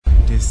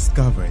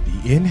discover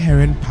the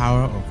inherent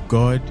power of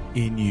God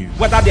in you.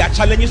 Whether there are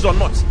challenges or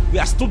not, we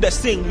are still the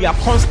same. We are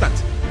constant.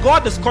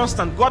 God is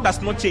constant. God does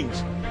not change.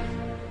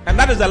 And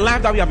that is the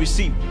life that we have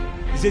received.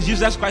 He says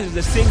Jesus Christ is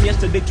the same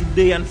yesterday,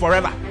 today, and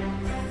forever.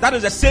 That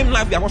is the same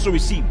life we have also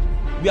received.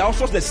 We are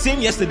also the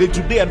same yesterday,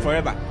 today, and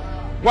forever.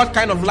 What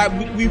kind of life?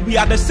 We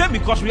are the same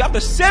because we have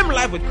the same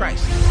life with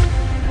Christ.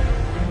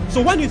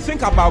 So when you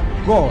think about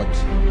God,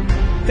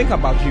 think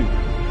about you.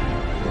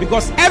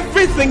 Because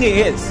everything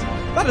He is,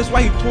 that is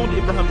why He told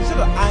Abraham, He said,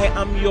 I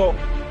am your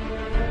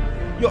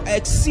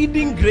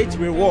exceeding great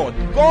reward.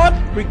 God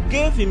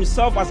gave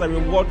Himself as a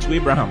reward to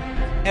Abraham.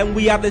 And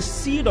we are the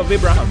seed of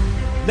Abraham.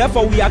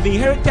 Therefore, we have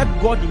inherited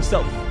God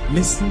Himself.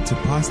 Listen to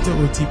Pastor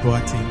O.T.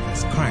 Boateng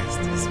as Christ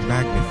is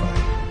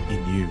magnified in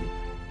you.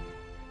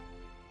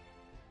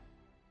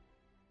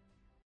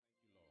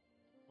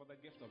 For the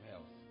gift of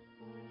health.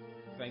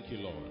 Thank you,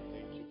 Lord.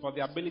 For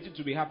the ability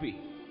to be happy.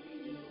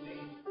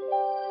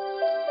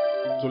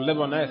 To live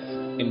on earth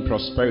in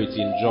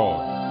prosperity and joy.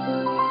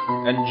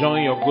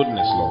 Enjoying your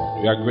goodness,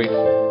 Lord. We are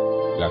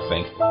grateful. We are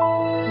thankful.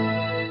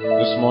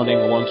 This morning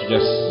we want to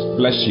just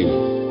bless you.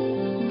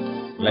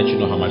 Let you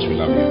know how much we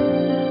love you.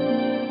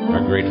 We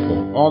are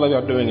grateful. All that you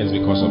are doing is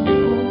because of you,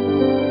 Lord.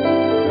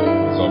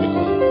 It's all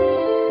because of you.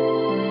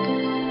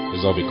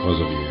 It's all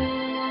because of you.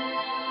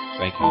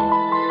 Thank you.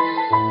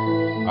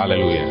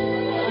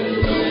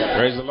 Hallelujah.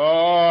 Praise the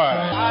Lord.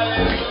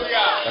 Hallelujah.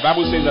 The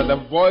Bible says that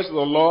the voice of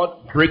the Lord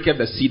breaketh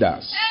the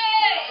cedars.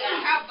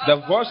 The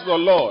voice of the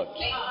Lord.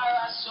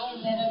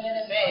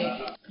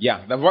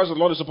 Yeah, the voice of the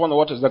Lord is upon the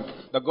waters.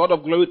 The God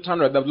of glory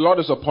thundereth. The Lord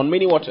is upon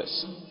many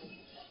waters.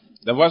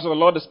 The voice of the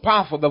Lord is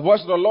powerful. The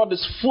voice of the Lord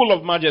is full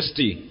of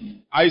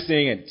majesty. Are you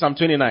saying it? Psalm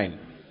 29.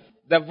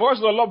 The voice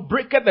of the Lord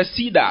breaketh the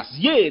cedars.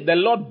 Yea, the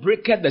Lord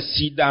breaketh the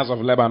cedars of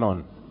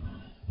Lebanon.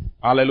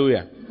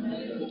 Hallelujah.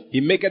 He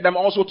maketh them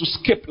also to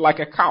skip like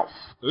a calf.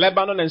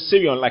 Lebanon and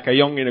Syrian like a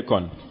young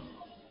unicorn.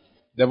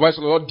 The voice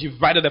of the Lord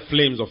divided the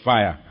flames of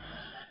fire.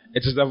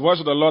 It is the voice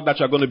of the Lord that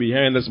you are going to be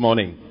hearing this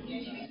morning.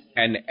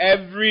 And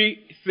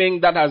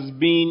everything that has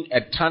been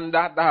a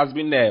thunder, that has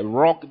been a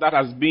rock, that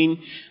has been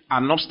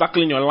an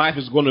obstacle in your life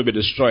is going to be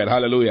destroyed.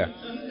 Hallelujah.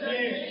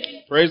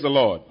 Praise the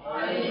Lord.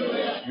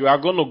 Hallelujah. You are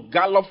going to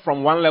gallop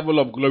from one level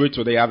of glory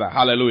to the other.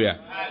 Hallelujah.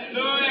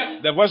 Hallelujah.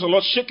 The voice of the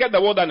Lord shaketh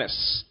the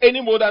wilderness.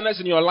 Any wilderness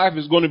in your life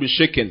is going to be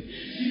shaken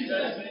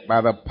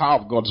by the power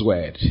of God's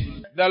word.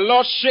 The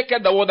Lord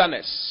shaketh the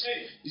wilderness.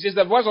 He says,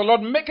 the voice of the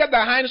Lord maketh the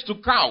hinds to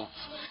calve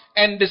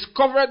and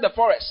discovereth the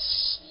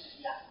forests.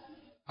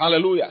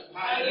 Hallelujah.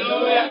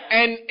 Hallelujah.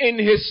 And in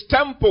His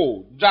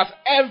temple doth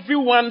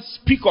everyone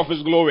speak of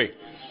His glory.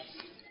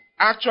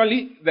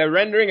 Actually, the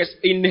rendering is,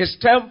 in His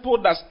temple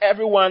does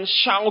everyone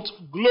shout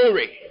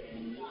glory.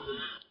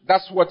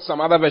 That's what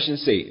some other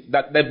versions say.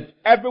 That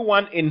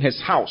everyone in His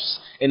house,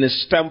 in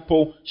His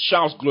temple,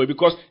 shouts glory.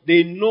 Because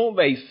they know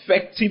the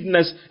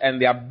effectiveness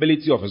and the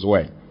ability of His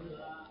word.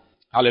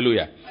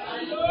 Hallelujah.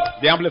 Hallelujah.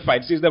 The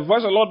Amplified says, the voice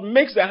of the Lord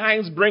makes the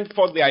hinds bring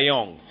forth their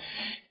young.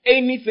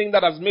 Anything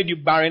that has made you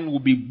barren will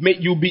be made,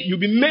 you'll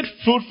be made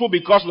fruitful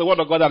because of the word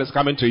of God that is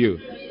coming to you.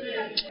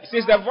 It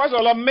says the voice of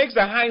the Lord makes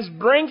the hinds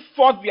bring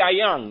forth their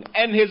young,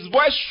 and His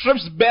voice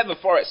strips bare the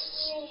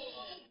forests.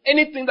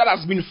 Anything that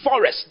has been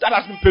forest, that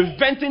has been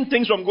preventing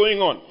things from going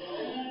on,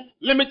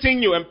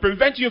 limiting you and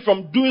preventing you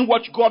from doing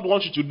what God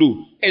wants you to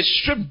do, is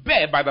stripped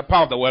bare by the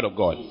power of the word of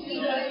God.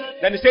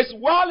 Then it says,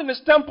 while in His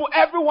temple,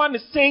 everyone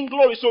is saying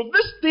glory. So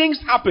these things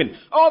happen.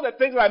 All the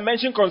things I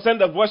mentioned concern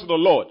the voice of the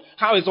Lord.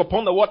 How it's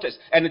upon the waters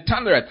and it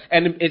thundereth.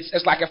 And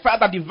it's like a fire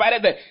that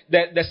divided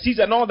the seas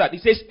and all that.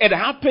 It says, it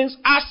happens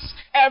as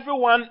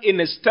everyone in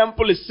His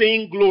temple is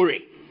saying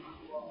glory.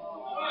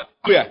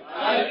 Clear?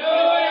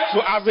 So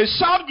as they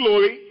shout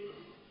glory,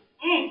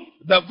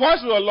 the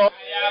voice of the Lord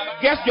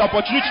gets the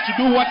opportunity to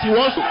do what He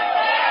wants to.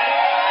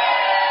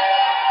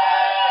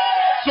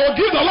 So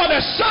give the Lord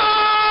a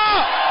shout.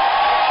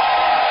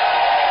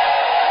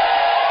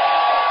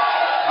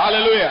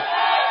 Hallelujah.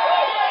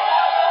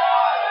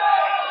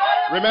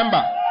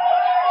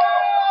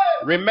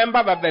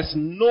 Remember that there's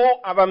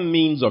no other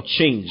means of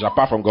change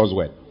apart from God's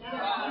word.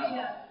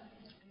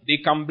 They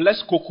can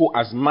bless cocoa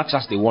as much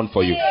as they want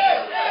for you.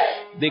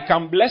 They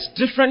can bless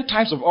different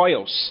types of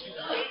oils.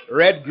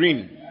 Red,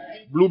 green,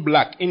 blue,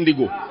 black,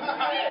 indigo,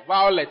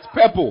 violet,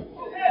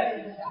 purple,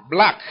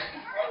 black,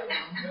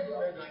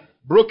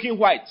 broken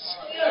whites,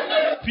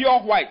 pure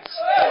whites.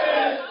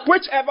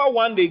 Whichever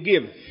one they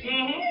give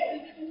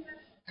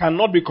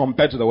cannot be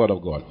compared to the word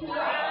of God.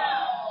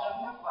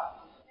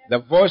 The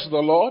voice of the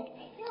Lord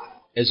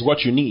is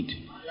what you need.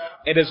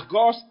 It is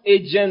God's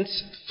agent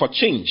for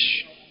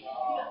change.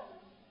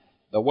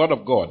 The word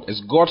of God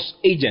is God's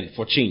agent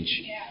for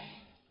change.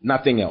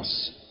 Nothing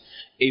else.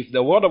 If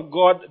the word of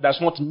God does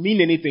not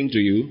mean anything to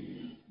you,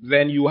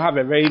 then you have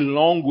a very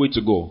long way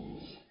to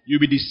go. You'll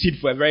be deceived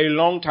for a very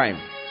long time.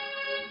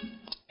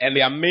 And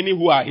there are many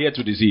who are here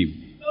to deceive.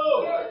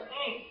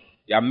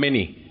 There are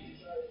many.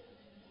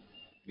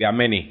 There are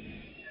many.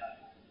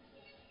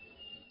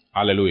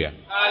 Hallelujah.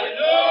 Hallelujah.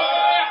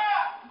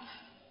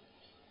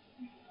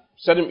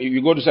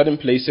 You go to certain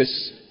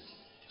places,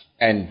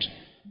 and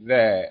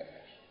the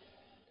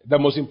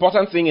most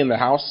important thing in the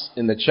house,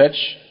 in the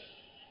church,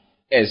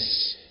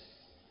 is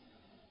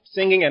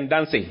singing and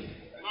dancing.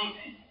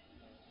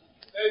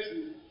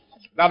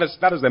 That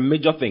is the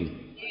major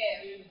thing.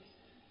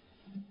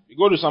 You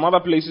go to some other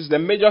places, the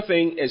major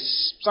thing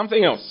is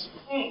something else.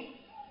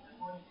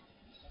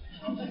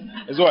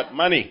 Is what?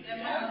 Money.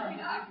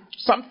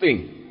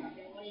 Something.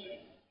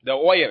 The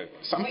oil.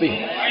 Something.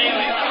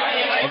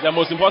 It's the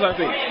most important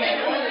thing.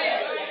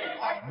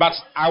 But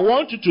I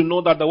want you to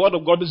know that the word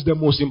of God is the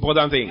most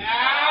important thing.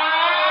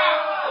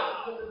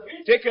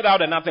 Take it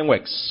out and nothing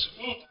works.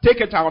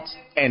 Take it out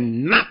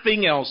and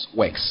nothing else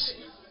works.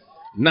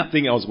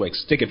 Nothing else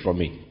works. Take it from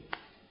me.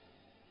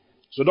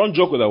 So don't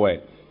joke with the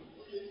word.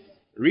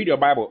 Read your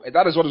Bible.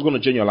 That is what is going to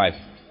change your life.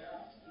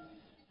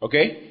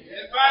 Okay?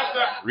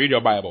 Read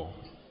your Bible.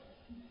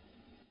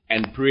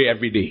 And pray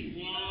every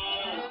day.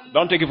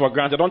 Don't take it for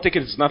granted. Don't take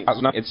it as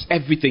not. It's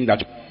everything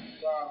that you...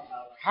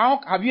 How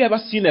have you ever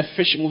seen a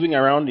fish moving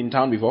around in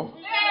town before?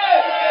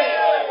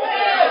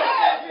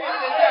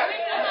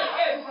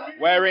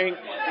 Wearing...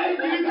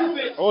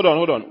 Hold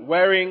on.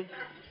 Wearing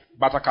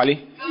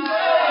batakali.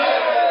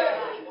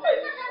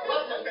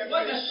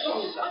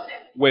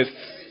 With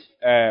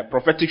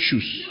prophetic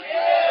shoes.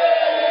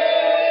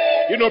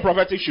 You know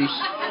prophetic shoes?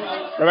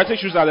 Prophetic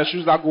shoes are the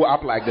shoes that go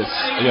up like this.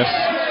 Yes.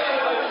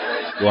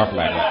 Go up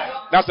like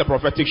that. That's the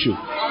prophetic shoe.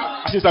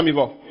 I see some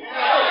before.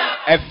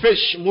 A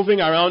fish moving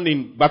around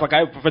in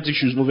Batakai, prophetic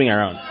shoes moving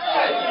around.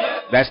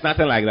 There's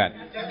nothing like that.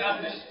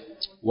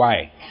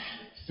 Why?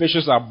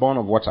 Fishes are born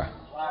of water.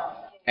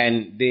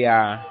 And they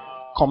are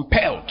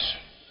compelled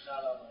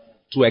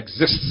to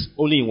exist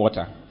only in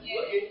water.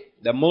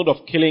 The mode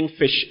of killing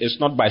fish is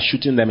not by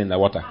shooting them in the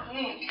water.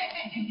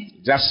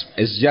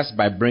 It's just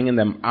by bringing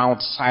them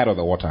outside of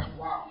the water.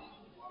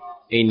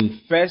 In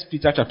 1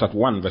 Peter chapter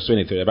 1 verse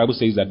 23, the Bible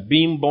says that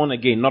being born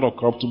again, not of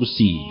corruptible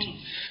seed,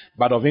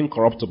 but of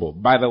incorruptible,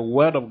 by the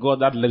word of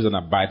God that lives and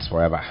abides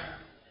forever.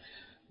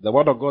 The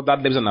word of God that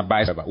lives and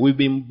abides forever. We've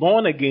been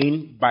born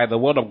again by the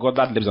word of God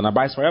that lives and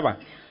abides forever.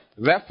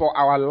 Therefore,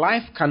 our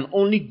life can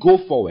only go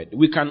forward.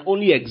 We can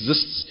only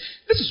exist.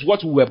 This is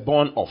what we were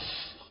born of.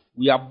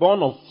 We are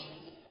born of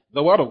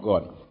the word of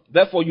God.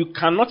 Therefore, you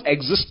cannot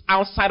exist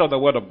outside of the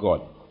word of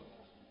God.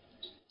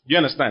 Do you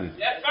understand?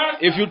 Yes,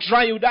 if you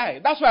try, you die.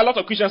 That's why a lot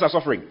of Christians are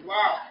suffering.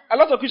 Wow. A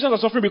lot of Christians are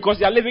suffering because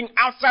they are living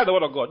outside the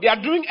word of God. They are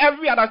doing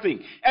every other thing.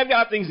 Every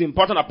other thing is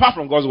important apart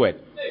from God's word.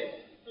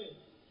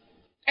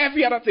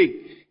 Every other thing.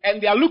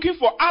 And they are looking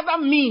for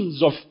other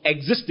means of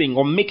existing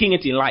or making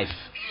it in life.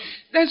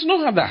 There's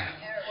no other.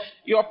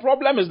 Your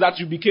problem is that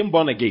you became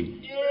born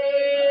again.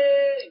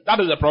 That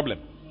is the problem.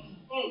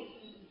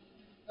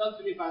 Do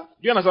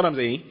you understand what I'm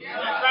saying?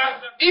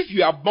 If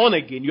you are born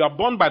again, you are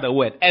born by the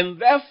word, and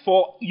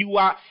therefore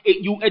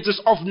it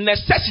is of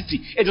necessity,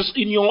 it is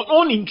in your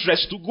own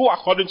interest to go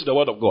according to the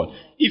word of God.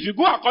 If you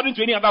go according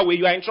to any other way,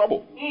 you are in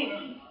trouble.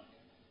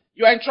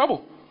 You are in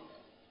trouble.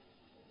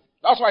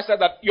 That's why I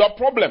said that your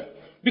problem,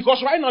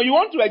 because right now you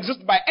want to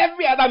exist by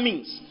every other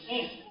means.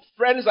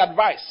 Friends'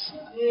 advice.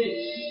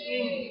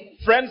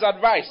 Friends'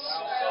 advice.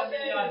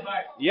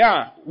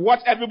 Yeah, what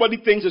everybody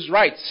thinks is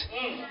right.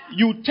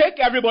 You take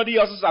everybody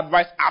else's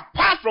advice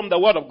apart from the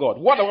word of God.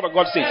 What the word of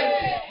God says.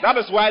 That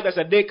is why there's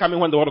a day coming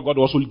when the word of God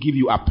also will give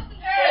you up.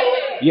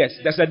 Yes,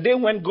 there's a day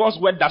when God's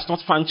word does not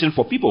function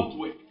for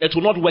people. It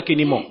will not work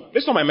anymore.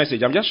 This is not my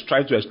message. I'm just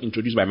trying to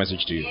introduce my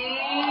message to you.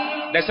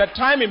 There's a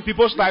time in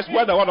people's lives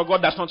where the word of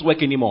God does not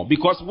work anymore.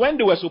 Because when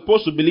they were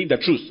supposed to believe the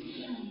truth,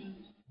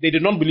 they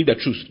did not believe the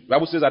truth. The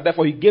Bible says that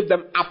therefore he gave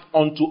them up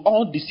unto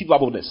all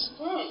deceivableness.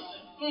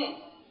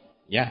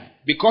 Yeah.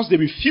 Because they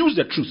refused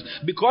the truth.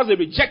 Because they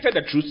rejected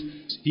the truth,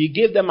 he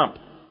gave them up.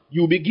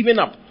 You will be given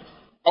up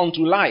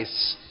unto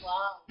lies. Wow.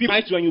 People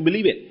lie to you and you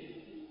believe it.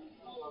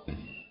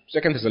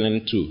 2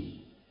 Thessalonians 2.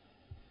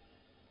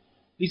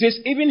 He says,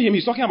 even him,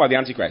 he's talking about the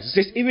Antichrist.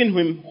 He says, even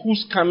him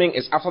whose coming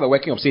is after the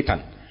working of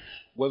Satan,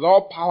 with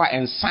all power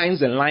and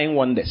signs and lying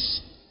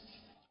wonders.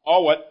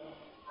 All what?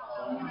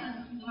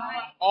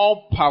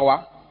 All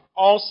power,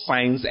 all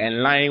signs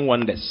and lying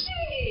wonders.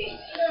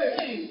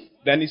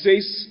 Then he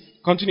says,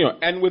 continue.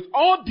 And with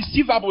all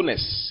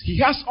deceivableness, he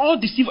has all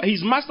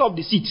he's master of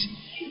deceit.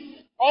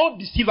 All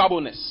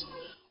deceivableness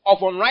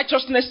of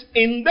unrighteousness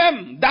in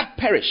them that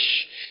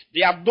perish.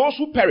 They are those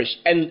who perish,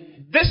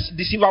 and this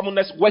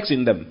deceivableness works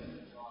in them. Do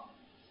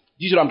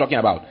you see what I'm talking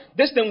about?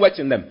 This thing works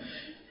in them.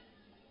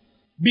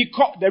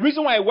 Because the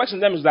reason why it works in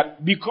them is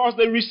that because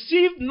they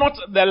received not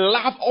the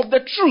love of the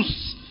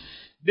truth.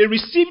 They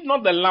received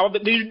not the love. They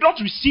did not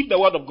receive the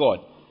word of God.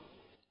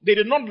 They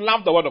did not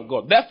love the word of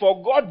God.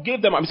 Therefore, God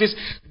gave them, it says,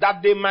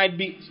 that they might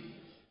be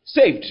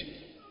saved.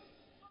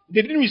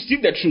 They didn't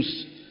receive the truth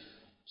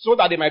so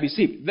that they might be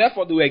saved.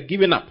 Therefore, they were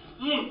given up.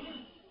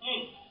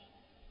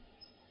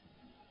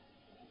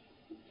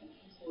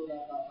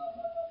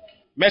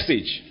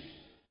 Message.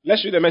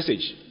 Let's read the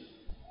message.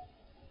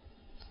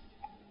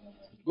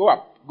 Go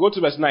up. Go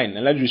to verse 9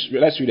 and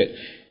let's read it.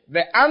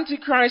 The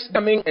Antichrist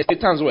coming is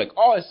Satan's work.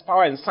 All his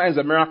power and signs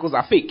and miracles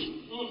are fake.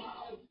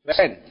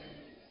 Then,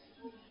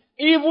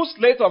 evil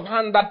sleight of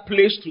hand that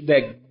plays to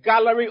the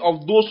gallery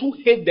of those who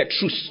hate the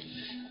truth.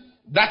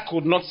 That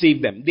could not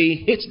save them.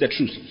 They hate the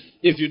truth.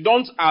 If you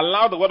don't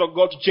allow the word of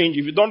God to change,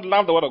 if you don't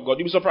love the word of God,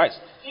 you'll be surprised.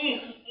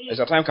 There's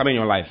a time coming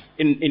in your life.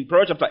 In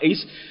Proverbs chapter 8,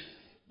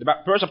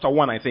 Proverbs chapter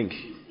 1, I think.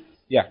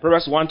 Yeah,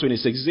 Proverbs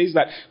 1:26 says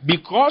that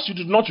because you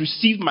did not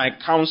receive my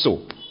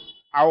counsel,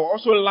 I will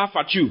also laugh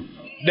at you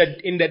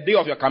in the day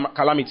of your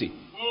calamity.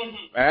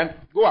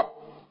 Go up.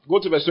 Go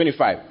to verse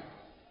 25.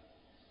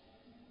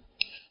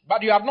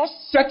 But you have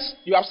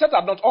set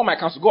at not all my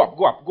counsel. Go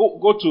up.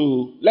 Go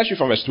to, let's read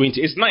from verse 20.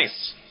 It's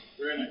nice.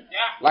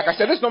 Like I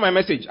said, this is not my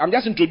message. I'm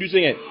just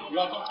introducing it.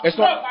 It's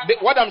not,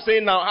 what I'm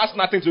saying now has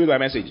nothing to do with my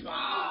message.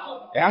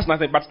 It has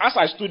nothing. But as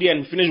I stood here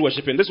and finished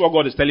worshiping, this is what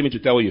God is telling me to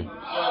tell you.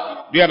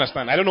 Do you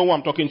understand? I don't know who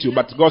I'm talking to,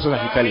 but God says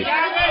I should tell you.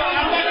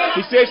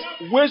 He says,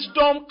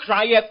 wisdom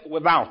crieth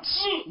without.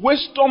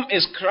 Wisdom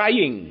is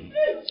crying.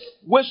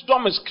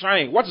 Wisdom is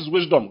crying. What is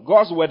wisdom?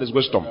 God's word is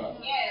wisdom.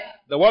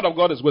 The word of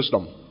God is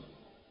wisdom.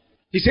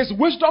 He says,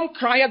 wisdom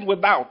crieth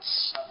without.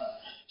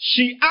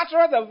 She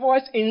uttereth a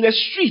voice in the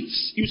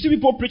streets. You see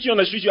people preaching on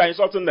the streets, you are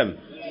insulting them.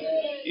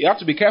 You have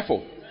to be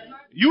careful.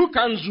 You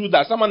can't do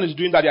that. Someone is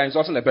doing that, you are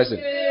insulting the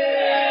person.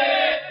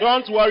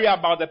 Don't worry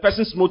about the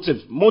person's motive.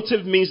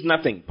 Motive means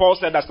nothing. Paul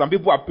said that some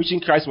people are preaching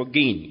Christ for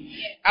gain.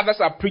 Others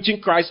are preaching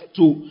Christ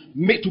to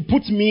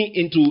put me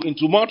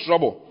into more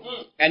trouble.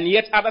 And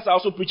yet others are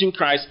also preaching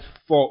Christ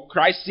for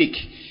Christ's sake.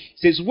 He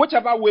says,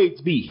 whichever way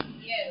it be,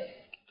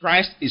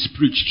 Christ is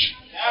preached.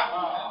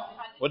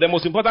 But the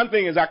most important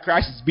thing is that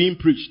Christ is being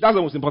preached. That's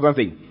the most important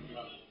thing.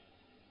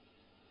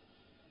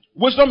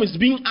 Wisdom is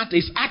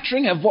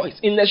uttering her voice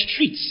in the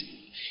streets,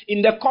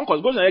 in the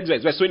concourse. Go to the next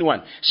verse, verse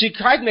 21. She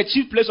cried in the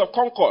chief place of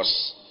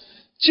concourse.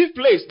 Chief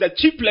place, the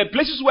chief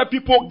places where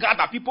people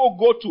gather, people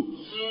go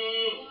to.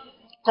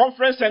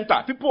 Conference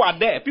center, people are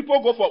there.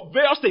 People go for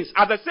various things.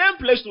 At the same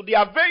place, there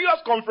are various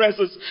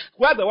conferences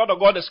where the word of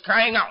God is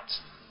crying out.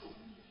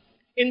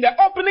 In the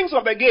openings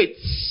of the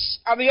gates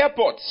at the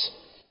airports,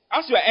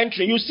 as you are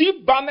entering, you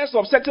see banners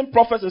of certain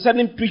prophets and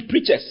certain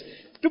preachers.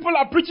 People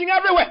are preaching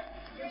everywhere.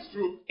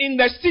 In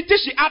the city,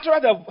 she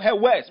uttered her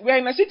words. We are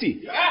in a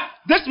city.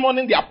 This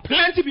morning, there are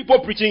plenty of people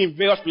preaching in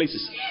various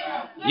places.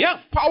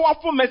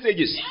 Powerful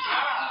messages.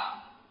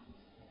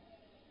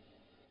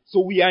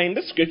 So we are in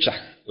the scripture.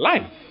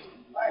 Live.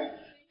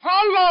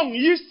 How long,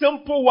 ye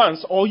simple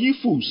ones, or ye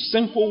fools?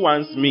 Simple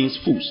ones means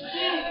fools.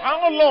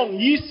 How long,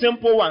 ye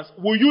simple ones,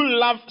 will you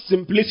love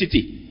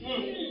simplicity?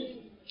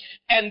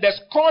 And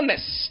there's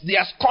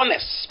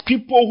scorners,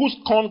 people who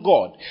scorn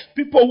God,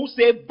 people who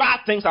say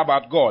bad things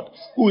about God.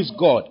 Who is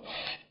God?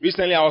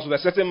 Recently, I was with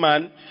a certain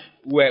man.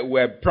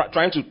 We're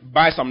trying to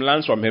buy some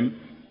lands from him,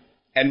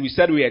 and we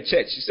said we are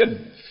church. He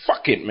said,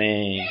 "Fuck it,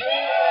 man."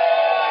 Yeah.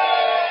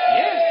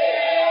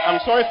 I'm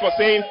sorry for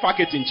saying "fuck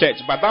it" in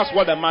church, but that's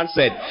what the man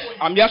said.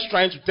 I'm just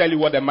trying to tell you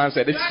what the man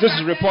said. This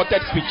is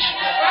reported speech.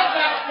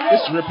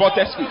 This is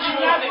reported speech.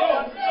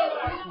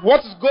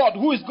 What is God?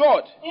 Who is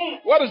God?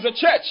 What is the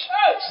church?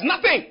 It's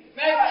nothing.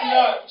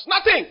 It's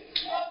nothing.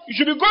 You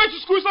should be going to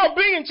school instead of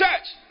being in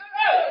church.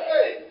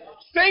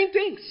 Saying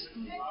things.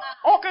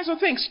 All kinds of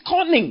things.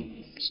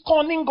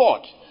 Scorning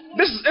God.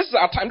 This is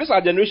our time. This is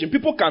our generation.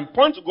 People can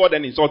point to God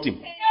and insult him.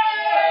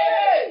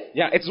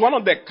 Yeah, it's one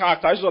of the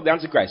characteristics of the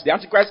Antichrist. The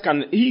Antichrist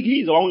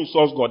he is the one who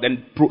insults God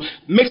and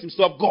makes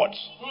himself God.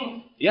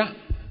 Yeah.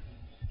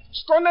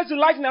 Scorners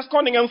delight in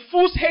scorning, and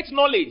fools hate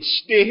knowledge.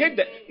 They hate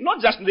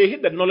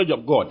the knowledge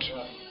of God.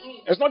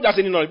 It's not just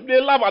any knowledge. They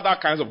love other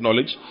kinds of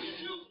knowledge.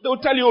 They will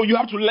tell you, you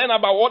have to learn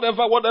about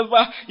whatever.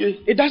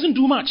 It doesn't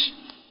do much.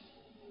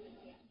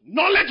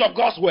 Knowledge of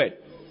God's word.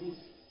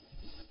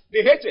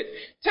 They hate it.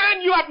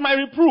 Turn you at my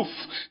reproof.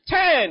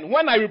 Turn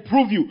when I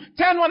reprove you.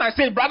 Turn when I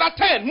say, brother,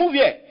 turn, move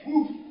here.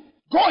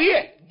 Go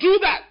here. Do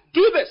that.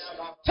 Do this.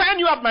 Turn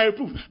you at my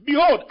reproof.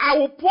 Behold, I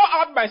will pour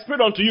out my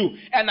spirit unto you,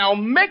 and I will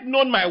make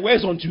known my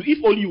ways unto you,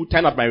 if only you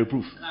turn at my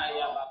reproof.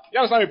 You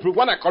understand reproof?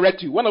 When I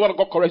correct you, when I want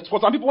to correct, for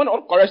some people, when I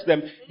want to correct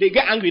them, they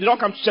get angry. They don't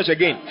come to church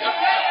again.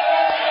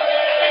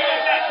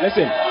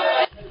 Listen,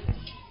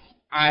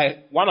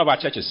 one of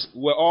our churches,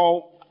 we're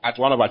all at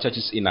one of our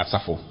churches in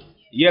Asafo.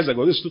 Years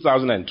ago, this is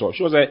 2012.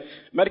 She was a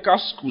medical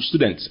school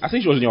student. I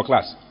think she was in your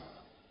class.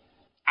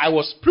 I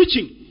was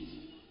preaching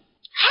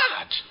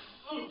hard,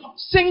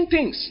 saying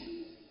things.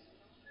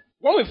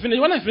 When I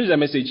finished the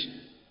message,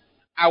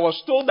 I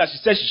was told that she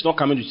said she's not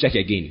coming to church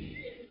again.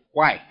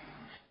 Why?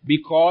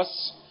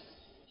 Because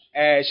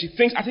she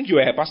thinks, I think you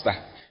were her pastor.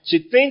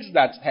 She thinks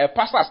that her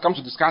pastor has come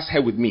to discuss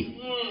her with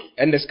me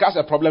and discuss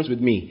her problems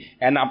with me.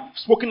 And I've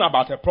spoken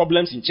about her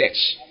problems in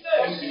church.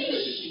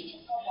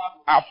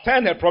 I've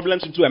turned her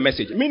problems into a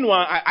message.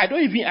 Meanwhile, I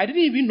didn't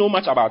even know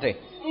much about her.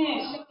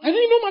 I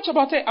didn't know much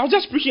about her. I was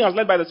just preaching as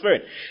led by the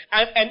Spirit.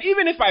 And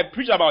even if I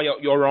preach about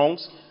your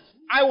wrongs,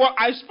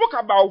 I spoke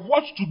about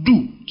what to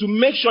do to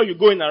make sure you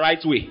go in the right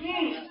way.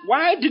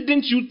 Why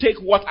didn't you take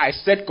what I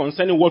said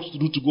concerning what to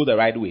do to go the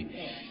right way?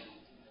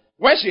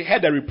 When she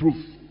heard the reproof,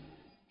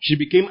 She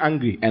became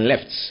angry and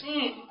left.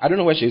 I don't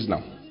know where she is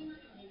now.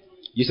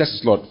 Jesus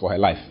is Lord for her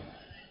life.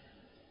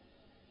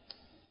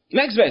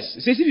 Next verse.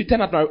 It says, if you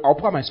turn out, I'll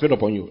pour my spirit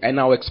upon you, and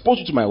I'll expose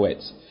you to my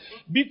words.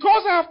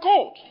 Because I have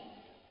called.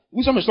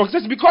 Wisdom is talking. It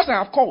says, because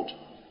I have called,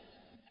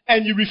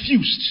 and you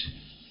refused.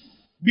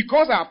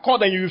 Because I have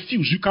called and you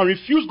refuse. You can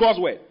refuse God's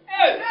word.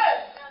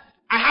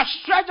 I have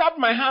stretched out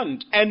my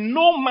hand, and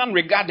no man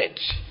regarded.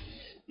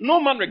 No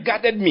man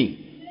regarded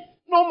me.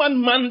 No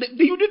man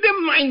you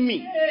didn't mind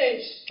me.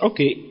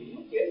 Okay.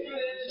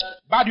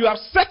 But you have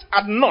set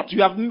at naught.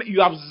 You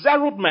have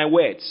zeroed my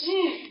words.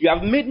 You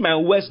have made my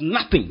words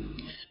nothing.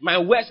 My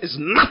words is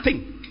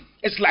nothing.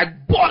 It's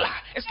like bola.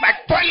 It's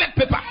like toilet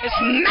paper. It's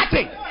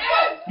nothing.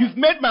 You've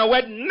made my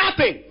word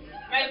nothing.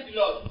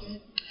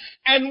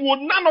 And would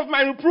none of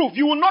my reproof.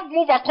 You will not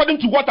move according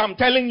to what I'm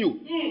telling you.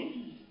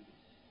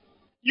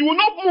 You will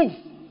not move.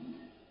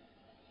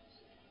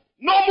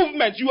 No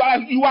movement. You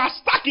are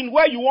stuck in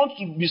where you want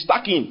to be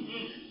stuck in.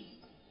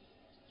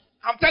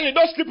 I'm telling you,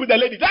 don't sleep with the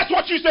lady. That's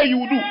what you say you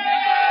will do.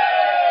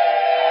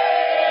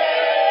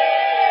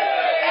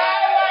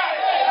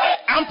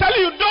 I'm telling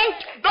you,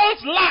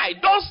 don't lie,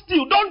 don't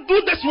steal, don't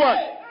do this one.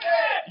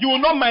 You will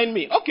not mind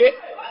me. Okay.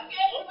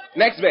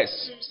 Next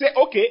verse. Say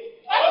okay.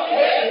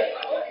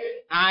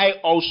 I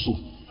also.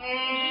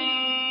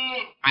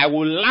 I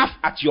will laugh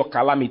at your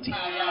calamity.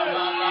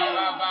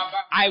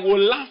 I will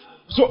laugh.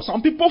 So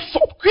some people,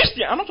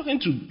 Christians, I'm not talking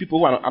to people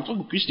who are not, I'm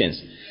talking to Christians.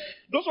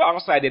 Those who are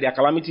outside, their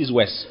calamity is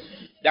worse.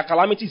 Their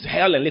calamity is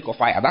hell and lake of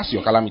fire. That's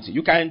your calamity.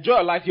 You can enjoy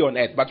your life here on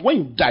earth, but when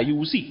you die, you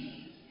will see.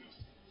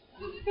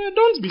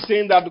 Don't be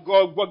saying that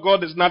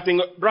God is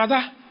nothing.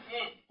 Brother,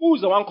 who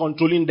is the one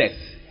controlling death?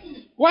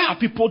 Why are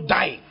people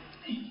dying?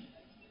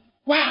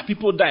 Why are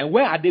people dying?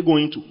 Where are they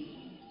going to?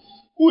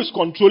 Who is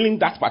controlling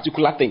that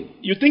particular thing?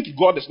 You think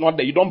God is not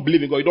there. You don't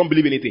believe in God. You don't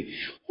believe in anything.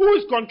 Who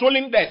is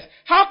controlling death?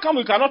 How come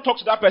we cannot talk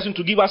to that person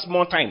to give us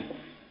more time?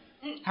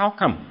 How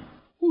come?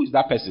 Who is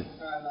that person?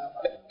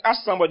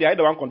 Ask somebody. Are you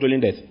the one controlling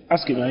death?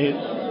 Ask him. Are you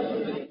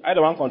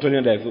the one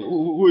controlling death?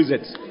 Who is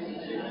it?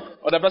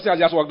 Or the person has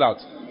just walked out?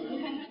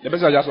 The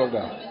person has just walked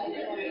out.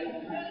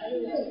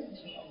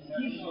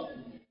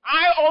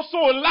 I also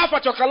will laugh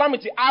at your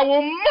calamity. I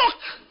will mock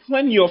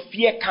when your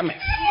fear cometh.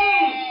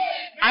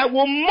 I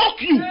will mock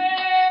you.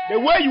 The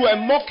way you are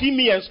mocking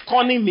me and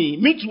scorning me,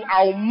 me too,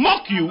 I will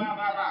mock you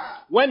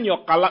when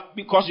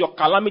because your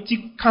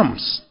calamity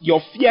comes,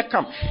 your fear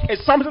comes.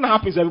 It's something that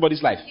happens in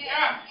everybody's life.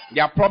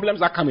 There are problems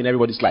that come in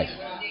everybody's life.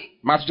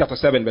 Matthew chapter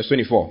 7, verse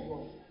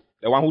 24.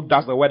 The one who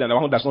does the word and the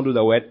one who does not do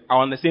the word are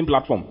on the same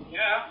platform.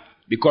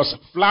 Because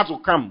floods will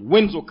come,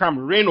 winds will come,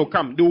 rain will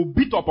come. They will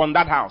beat up on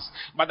that house.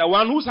 But the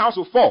one whose house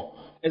will fall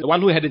is the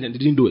one who heard it and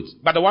didn't do it.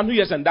 But the one who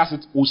hears and does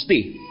it will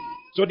stay.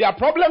 So there are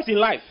problems in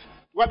life,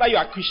 whether you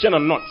are Christian or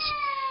not.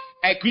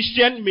 A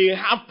Christian may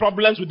have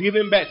problems with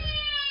giving birth.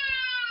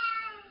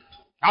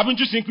 Haven't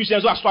you seen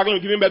Christians who are struggling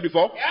with giving birth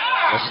before?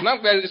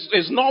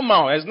 It's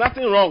normal. There's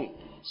nothing wrong.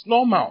 It's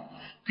normal.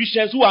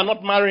 Christians who are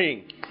not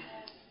marrying,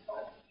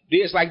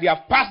 it's like they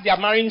have passed their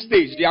marrying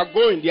stage. They are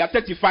going. They are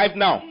 35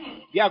 now.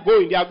 They are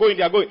going.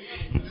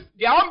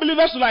 They are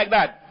unbelievers like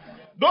that.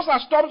 Those are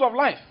storms of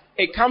life.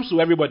 It comes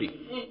to everybody.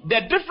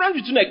 The difference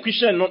between a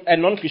Christian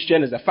and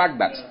non-Christian is the fact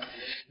that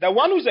the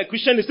one who is a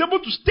Christian is able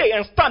to stay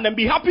and stand and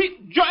be happy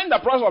during the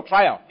process of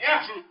trial.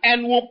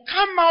 And will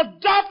come out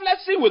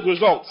doubtlessly with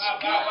results.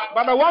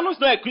 But the one who is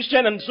not a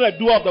Christian and is not a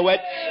doer of the word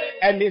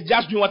and is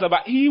just doing whatever,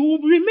 he will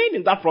remain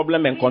in that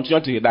problem and continue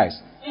till he dies.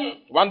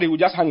 One day he will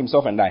just hang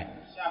himself and die.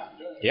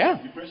 Yeah.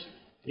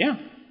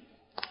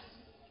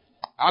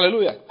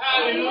 Hallelujah.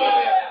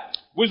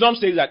 Wisdom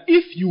says that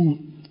if you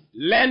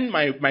learn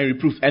my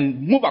reproof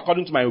and move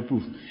according to my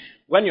reproof,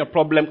 when your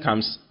problem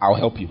comes, I'll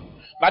help you.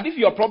 But if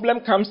your problem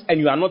comes and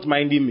you are not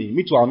minding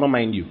me too, I'll not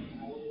mind you.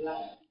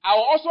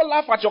 I'll also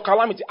laugh at your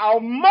calamity. I'll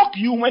mock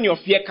you when your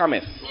fear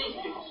cometh.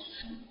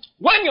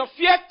 When your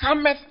fear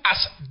cometh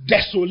as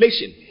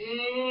desolation,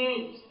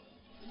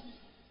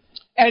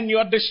 and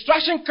your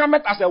distraction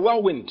cometh as a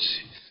whirlwind.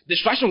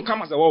 Distraction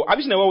comes as a whirlwind. Have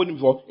you seen a whirlwind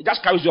before? It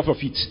just carries you off your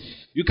feet.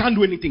 You can't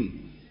do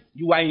anything.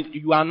 You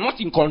are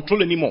not in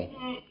control anymore.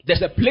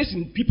 There's a place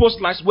in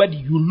people's lives where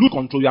you lose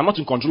control. You are not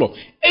in control of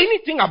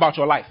anything about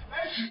your life.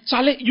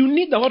 Charlie, you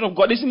need the word of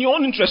God. It's in your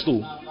own interest,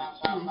 though.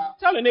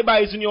 Tell your neighbor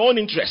it's in your own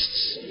interest.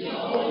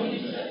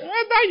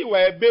 Whether you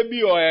are a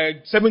baby or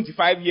a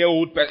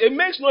 75-year-old person, it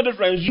makes no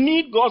difference. You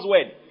need God's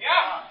word.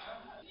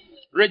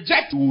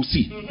 Reject, we'll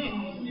see.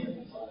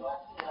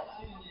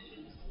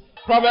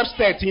 Proverbs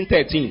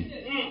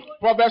 13:13.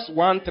 Proverbs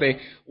 1:3.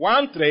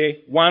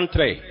 1:3.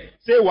 1:3.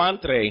 Say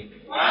 1:3.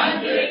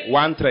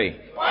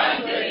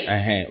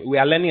 1:3. We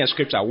are learning a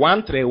scripture.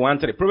 1:3.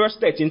 1:3. Proverbs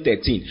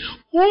 13:13.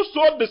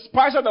 Whoso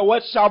despises the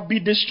word shall be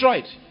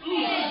destroyed.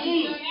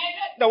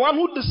 The one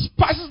who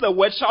despises the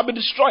word shall be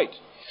destroyed.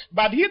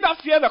 But he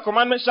that fears the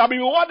commandment shall be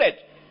rewarded.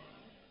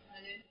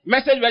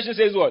 Message version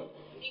says what?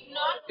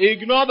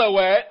 Ignore the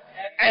word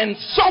and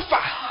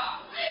suffer.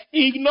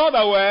 Ignore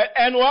the word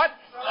and what?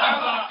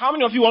 How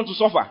many of you want to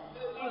suffer?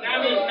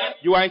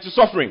 You are into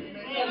suffering.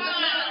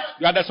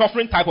 You are the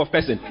suffering type of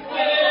person.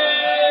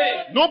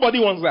 Nobody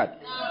wants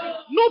that.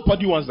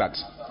 Nobody wants that.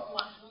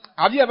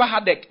 Have you ever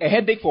had a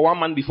headache for 1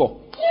 month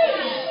before?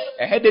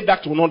 A headache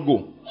that will not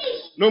go.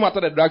 No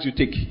matter the drugs you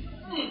take.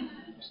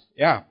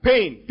 Yeah,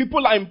 pain.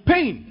 People are in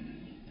pain.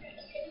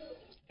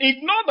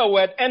 Ignore the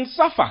word and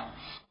suffer.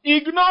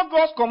 Ignore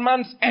God's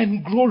commands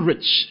and grow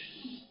rich.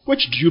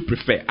 Which do you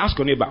prefer? Ask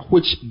your neighbor,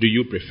 which do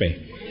you prefer?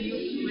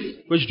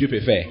 Which do you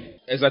prefer?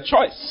 It's a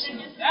choice.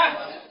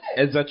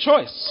 It's a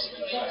choice.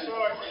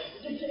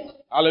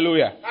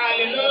 Hallelujah.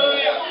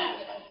 Hallelujah.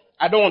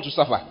 I don't want to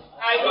suffer.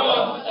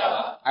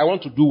 I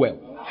want to do well.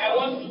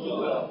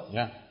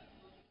 Yeah.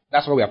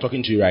 That's why we are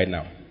talking to you right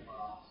now. Do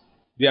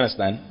you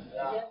understand?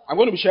 I'm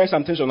going to be sharing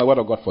some things on the word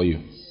of God for you.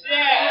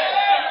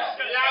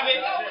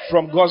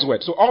 From God's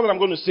word. So all that I'm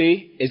going to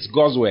say is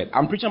God's word.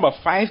 I'm preaching about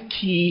 5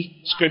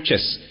 key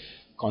scriptures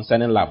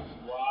concerning love.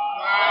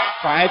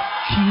 5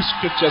 key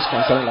scriptures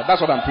concerning love.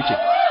 That's what I'm preaching.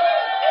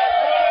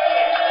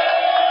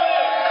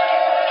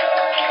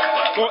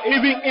 So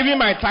even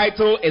my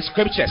title is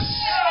scriptures.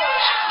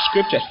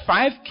 Scriptures.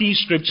 5 key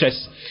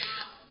scriptures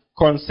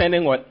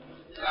concerning what?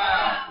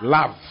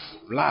 Love.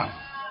 Love.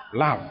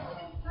 Love.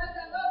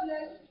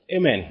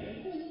 Amen.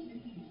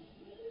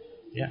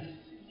 Yeah.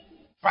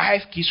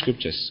 5 key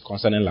scriptures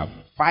concerning love.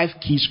 5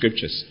 key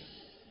scriptures.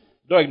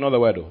 Don't ignore the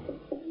word though.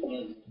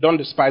 Don't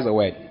despise the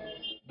word.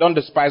 Don't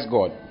despise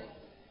God.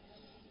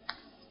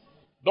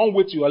 Don't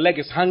wait till your leg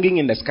is hanging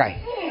in the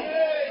sky.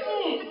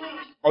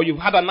 Or you've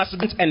had an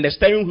accident and the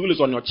steering wheel is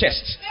on your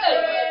chest.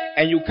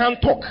 And you can't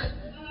talk.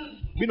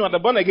 You know, the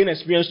born again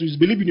experience is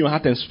believe in your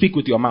heart and speak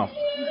with your mouth.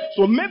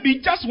 So maybe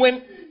just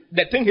when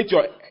the thing hit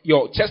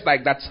your chest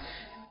like that,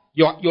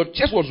 your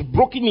chest was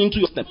broken into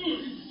your stomach.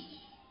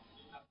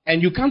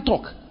 And you can't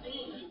talk.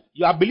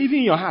 You are believing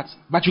in your heart,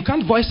 but you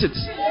can't voice it.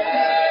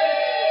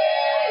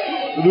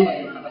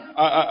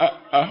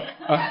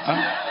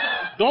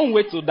 Don't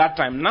wait till that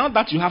time. Now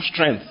that you have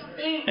strength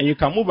and you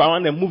can move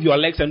around and move your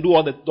legs and do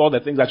all the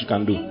things that you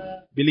can do,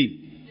 believe.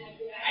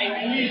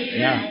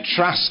 Yeah,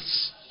 trust.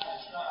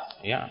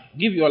 Yeah,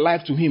 give your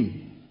life to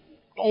Him.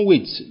 Don't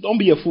wait. Don't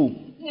be a fool.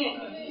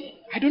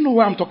 I don't know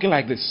why I'm talking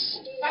like this,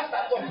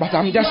 but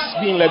I'm just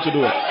being led to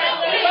do it.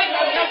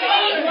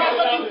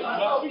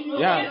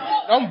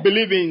 Yeah, don't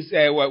believe in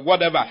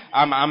whatever.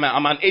 I'm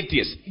an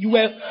atheist. You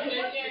were.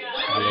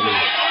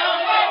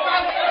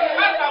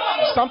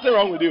 There's something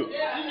wrong with you.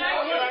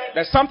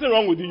 There's something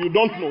wrong with you. You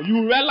don't know.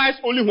 You realize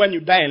only when you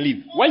die and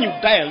live. When you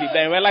die and live,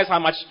 then you realize how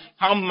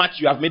much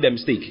you have made a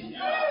mistake.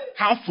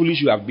 How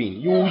foolish you have been.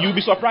 You'll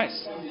be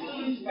surprised.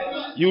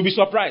 You'll be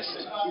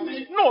surprised.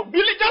 No,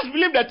 just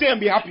believe the thing and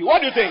be happy.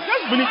 What do you think?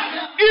 Just believe.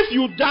 If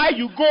you die,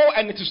 you go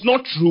and it is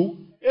not true.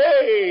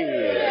 Hey,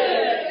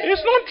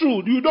 it's not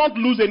true. You don't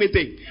lose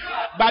anything.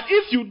 But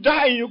if you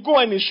die and you go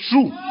and it's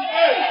true,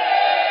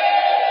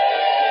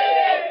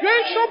 you're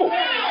in trouble.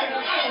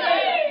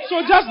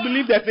 So just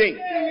believe the thing.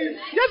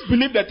 Just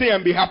believe the thing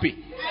and be happy.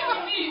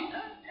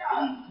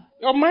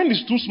 Your mind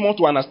is too small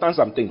to understand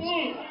some things.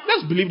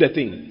 Just believe the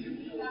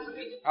thing.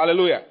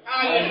 Hallelujah.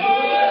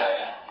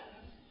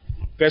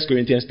 1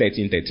 Corinthians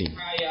 13:13.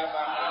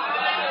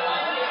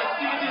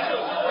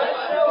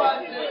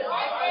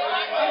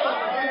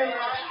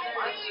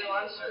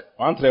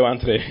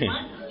 13.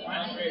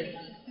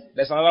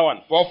 There's another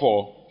one,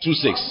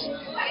 4426.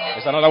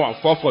 There's another one,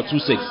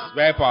 4426.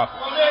 Very powerful.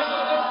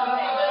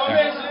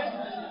 Yeah.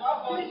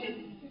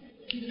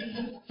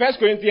 1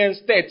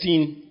 Corinthians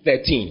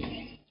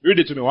 13:13. Read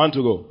it to me. 1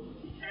 to go.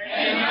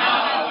 And now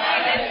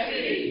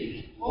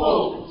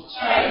hope,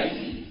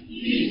 charity,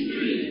 these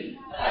 3,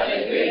 but the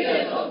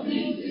greatest of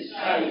these is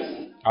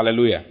charity.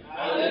 Hallelujah.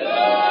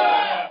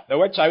 Hallelujah. The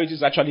word charity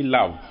is actually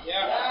love.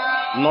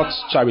 Yeah. Not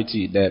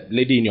charity, the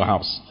lady in your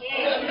house.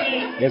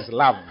 It's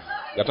love.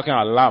 We're talking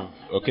about love.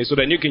 Okay, so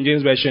the New King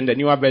James Version, the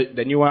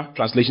newer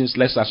translations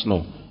lets us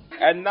know.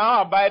 And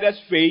now abideth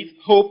faith,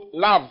 hope,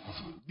 love.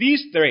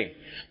 These 3.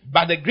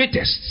 But the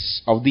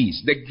greatest of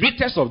these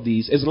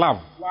is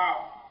love.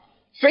 Wow.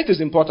 Faith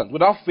is important.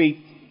 Without faith,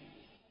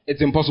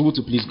 it's impossible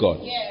to please God.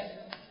 Yes.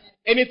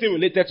 Anything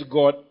related to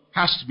God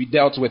has to be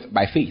dealt with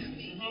by faith.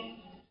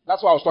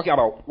 That's why I was talking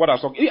about what I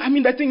was talking. I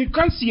mean, the thing, you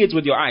can't see it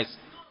with your eyes.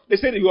 They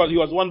said he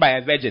was born by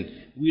a virgin.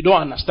 We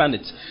don't understand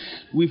it.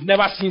 We've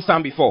never seen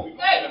some before.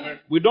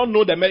 We don't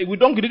know we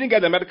didn't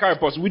get the medical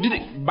reports. We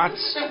didn't, but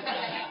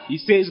he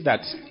says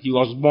that he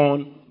was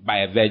born by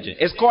a virgin.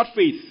 It's called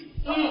faith.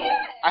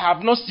 I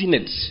have not seen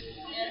it,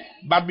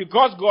 but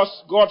because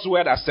God's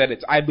word has said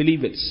it, I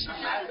believe it.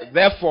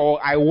 Therefore,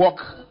 I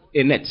walk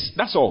in it.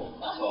 That's all.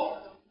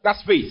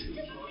 That's faith.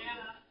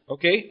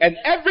 Okay, and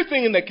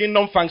everything in the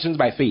kingdom functions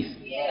by faith.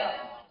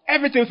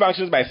 Everything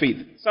functions by faith.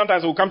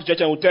 Sometimes we'll come to church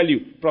and we'll tell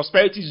you,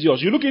 prosperity is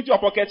yours. You look into your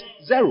pocket,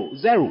 zero.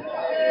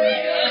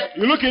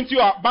 You look into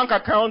your bank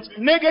account,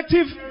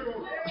 negative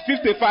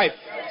 55.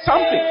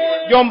 Something.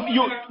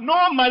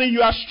 No money,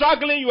 you are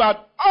struggling, you have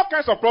all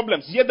kinds of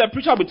problems. Yet the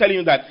preacher will be telling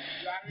you that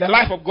the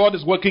life of God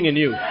is working in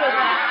you.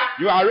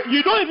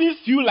 You don't even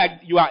feel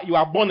like you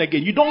are born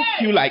again. You don't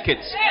feel like it.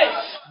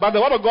 But the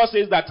word of God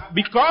says that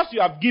because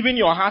you have given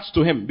your heart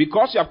to him,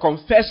 because you have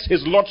confessed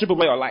his lordship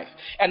over your life,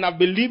 and have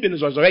believed in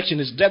his resurrection,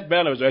 his death,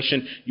 burial, and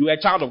resurrection, you are a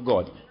child of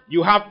God.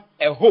 You have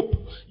a hope.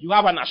 You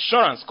have an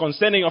assurance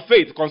concerning your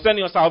faith, concerning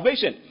your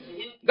salvation.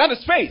 That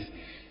is faith.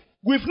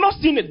 We've not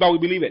seen it, but we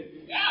believe it.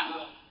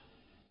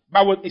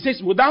 But it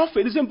says, without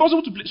faith, it's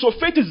impossible to believe. So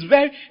faith is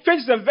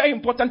a very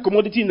important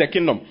commodity in the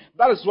kingdom.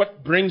 That is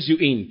what brings you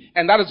in.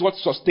 And that is what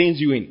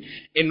sustains you in.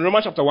 In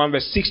Romans chapter 1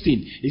 verse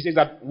 16, it says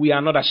that we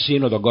are not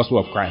ashamed of the gospel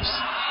of Christ.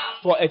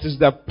 For it is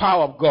the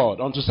power of God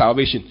unto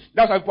salvation.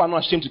 That's why people are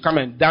not ashamed to come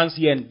and dance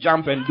here and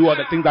jump and do all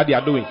the things that they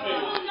are doing.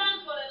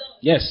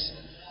 Yes.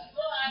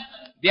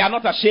 They are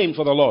not ashamed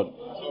for the Lord.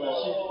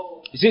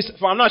 It says,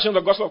 for I am not ashamed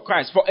of the gospel of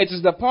Christ, for it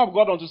is the power of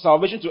God unto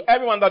salvation to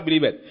everyone that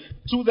believeth.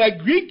 To the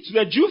Greek, to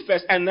the Jew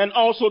first, and then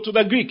also to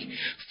the Greek.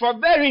 For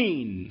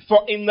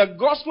in the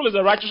gospel is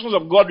the righteousness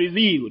of God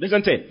revealed,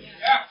 isn't it?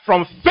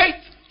 From faith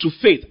to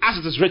faith, as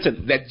it is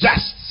written, the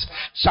just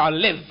shall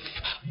live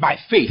by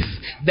faith.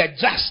 The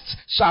just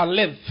shall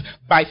live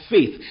by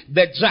faith.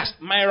 The just,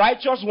 my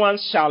righteous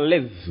ones shall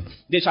live.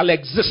 They shall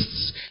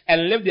exist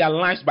and live their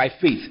lives by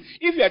faith.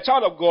 If you're a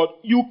child of God,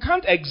 you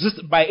can't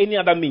exist by any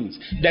other means.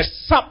 The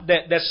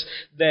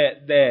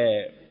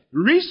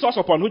resource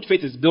upon which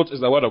faith is built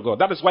is the word of God.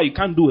 That is why you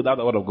can't do without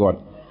the word of God.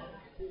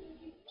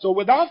 So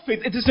without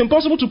faith, it is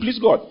impossible to please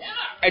God.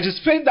 It is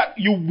faith that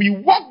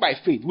we walk by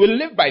faith. We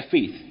live by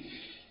faith.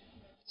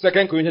 2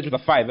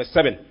 Corinthians 5 verse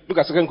 7. Look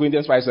at 2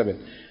 Corinthians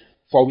 5:7.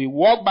 For we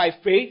walk by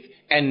faith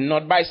and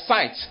not by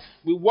sight.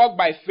 We walk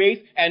by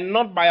faith and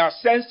not by our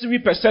sensory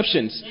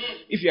perceptions.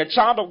 If you're a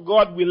child of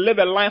God, we live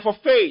a life of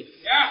faith.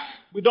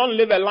 We don't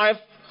live a life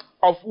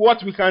of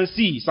what we can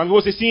see. Some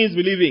people say seeing is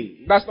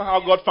believing. That's not how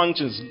God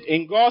functions.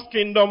 In God's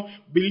kingdom,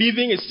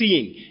 believing is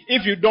seeing.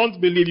 If you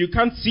don't believe, you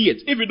can't see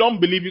it. If you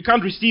don't believe, you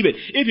can't receive it.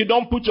 If you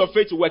don't put your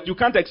faith to work, you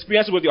can't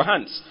experience it with your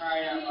hands.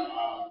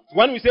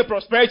 When we say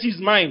prosperity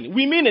is mine,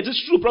 we mean it.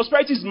 It's true.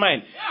 Prosperity is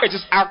mine. It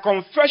is our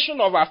confession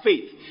of our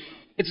faith.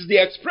 It is the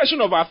expression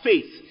of our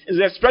faith. It's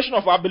the expression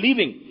of our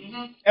believing.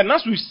 And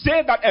as we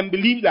say that and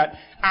believe that,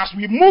 as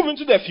we move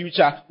into the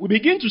future, we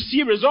begin to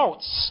see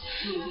results.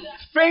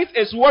 Faith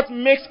is what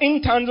makes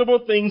intangible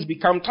things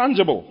become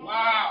tangible.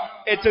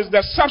 It is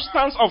the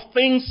substance of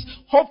things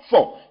hoped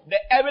for, the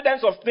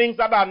evidence of things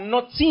that are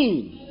not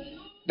seen.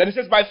 Then it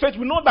says, by faith,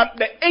 we know that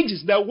the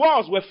ages, the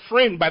worlds were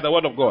framed by the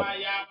word of God.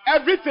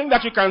 Everything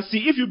that you can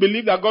see, if you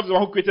believe that God is the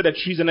one who created the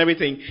trees and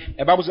everything,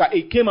 the Bible says that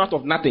it came out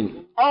of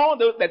nothing. All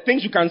the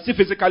things you can see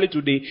physically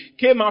today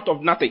came out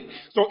of nothing.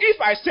 So if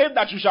I say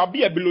that you shall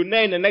be a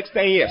billionaire in the next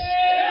 10 years,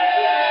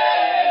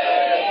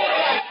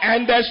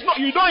 and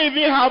you don't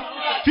even have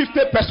 50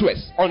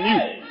 pesos on you.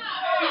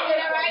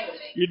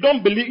 You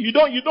don't believe, you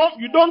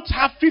don't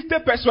have 50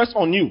 pesos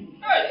on you.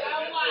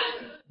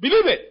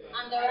 Believe it.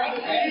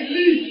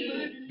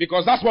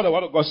 Because that's what the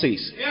word of God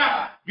says.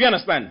 Yeah. Do you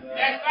understand?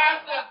 Yes,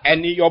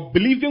 and your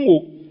believing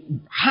will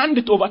hand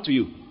it over to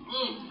you.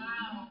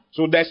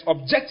 So there's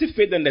objective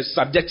faith and there's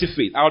subjective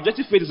faith. Our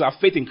objective faith is our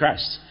faith in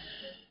Christ.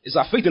 It's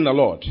our faith in the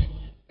Lord.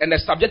 And the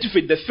subjective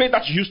faith, the faith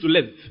that you used to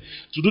live,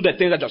 to do the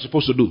things that you're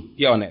supposed to do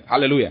here on earth.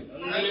 Hallelujah.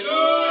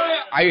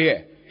 Hallelujah. Are you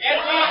here? Yes,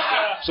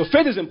 so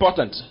faith is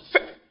important.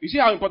 You see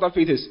how important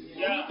faith is?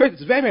 Yeah. Faith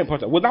is very, very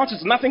important. Without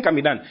it, nothing can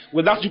be done.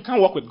 Without it, you can't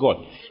walk with God.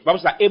 The Bible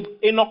says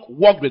that Enoch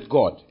walked with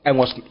God and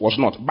was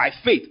not. By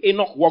faith,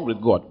 Enoch walked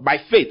with God. By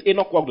faith,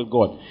 Enoch walked with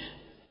God.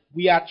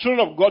 We are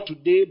children of God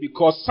today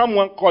because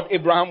someone called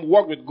Abraham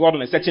walked with God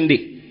on a certain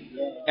day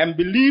and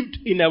believed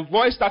in a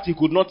voice that he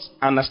could not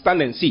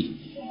understand and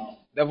see.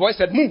 The voice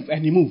said, move,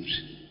 and he moved.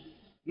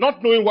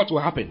 Not knowing what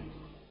will happen.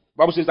 The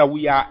Bible says that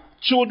we are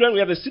children, we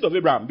are the seed of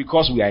Abraham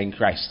because we are in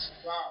Christ.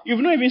 Wow.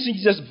 You've not even seen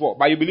Jesus before,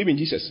 but you believe in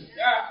Jesus.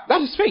 Yeah.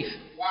 That is faith.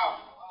 Wow.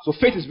 So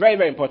faith is very,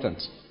 very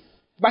important.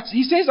 But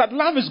he says that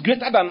love is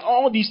greater than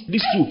all these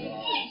two.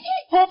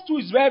 Hope too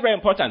is very, very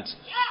important.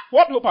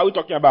 What hope are we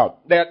talking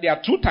about? There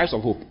are two types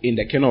of hope in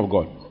the kingdom of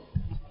God.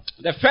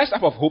 The first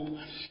type of hope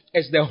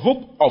is the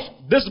hope of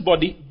this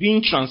body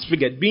being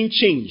transfigured, being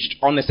changed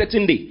on a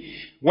certain day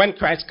when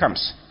Christ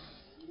comes.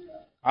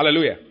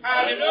 Hallelujah.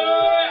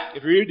 Hallelujah.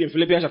 If you read in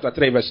Philippians chapter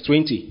 3 verse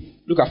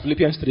 20, look at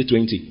Philippians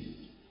 3:20.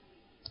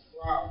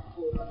 Wow.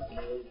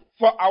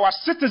 For our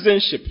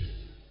citizenship,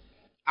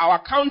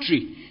 our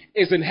country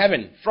is in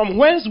heaven, from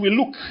whence we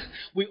look.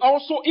 We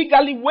also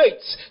eagerly wait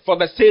for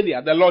the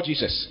Savior, the Lord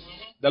Jesus.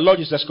 The Lord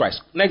Jesus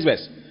Christ. Next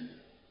verse.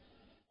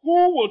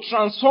 Who will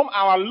transform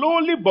our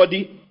lowly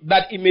body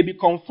that it may be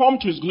conformed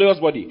to his glorious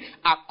body,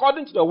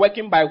 according to the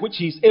working by which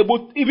he is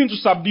able even to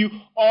subdue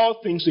all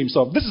things to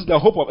himself. This is the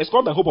hope it's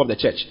called the hope of the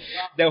church.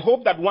 The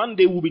hope that one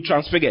day will be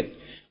transfigured.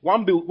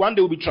 One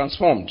day will be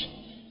transformed.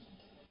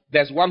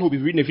 There's one hope. If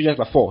you read in Ephesians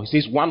chapter 4,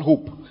 he says one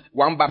hope,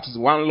 one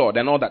baptism, one Lord,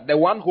 and all that. The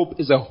one hope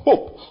is a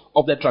hope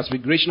of the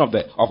transfiguration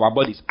of our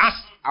bodies as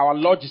our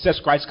Lord Jesus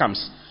Christ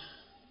comes.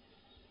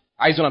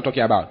 Is what I'm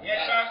talking about.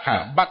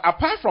 Yes, but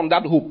apart from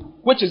that hope,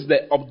 which is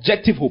the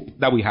objective hope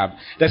that we have,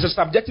 there's a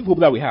subjective hope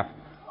that we have,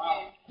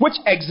 which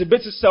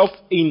exhibits itself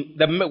in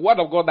the word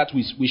of God that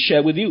we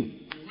share with you.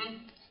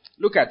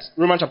 Look at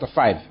Romans chapter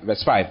 5,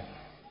 verse 5.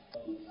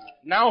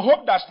 Now,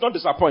 hope does not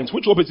disappoint.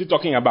 Which hope is he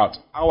talking about?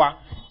 Our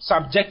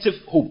subjective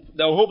hope,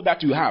 the hope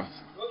that you have.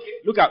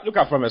 Look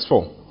at from verse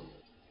 4.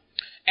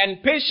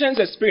 And patience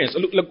experience.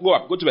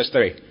 Go to verse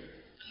 3.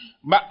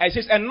 But it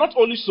says, and not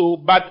only so,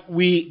 but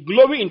we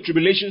glory in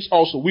tribulations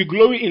also. We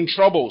glory in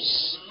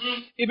troubles.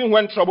 Even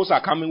when troubles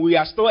are coming, we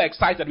are still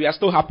excited. We are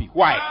still happy.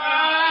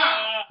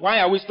 Why? Why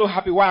are we still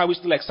happy? Why are we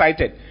still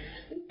excited?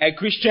 A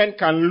Christian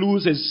can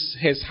lose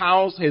his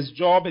house, his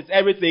job, his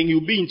everything.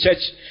 He'll be in church,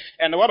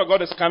 and the word of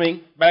God is coming.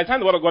 By the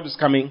time the word of God is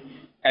coming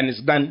and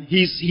it's done,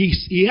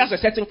 he has a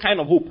certain kind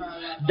of hope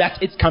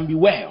that it can be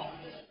well.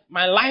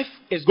 My life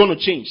is going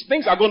to change.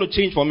 Things are going to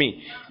change for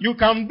me. You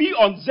can be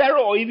on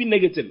zero or even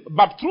negative,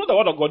 but through the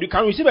word of God, you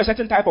can receive a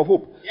certain type of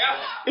hope.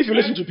 If you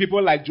listen to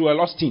people like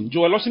Joel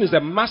Osteen is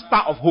the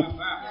master of hope.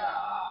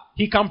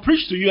 He can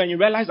preach to you and you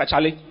realize that,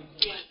 Charlie,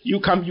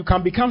 you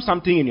can become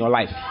something in your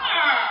life.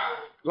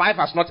 Life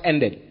has not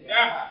ended.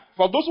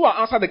 For those who are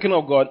outside the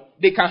kingdom of God,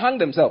 they can hang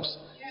themselves.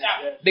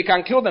 They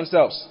can kill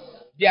themselves.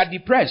 They are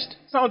depressed.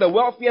 Some of the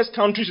wealthiest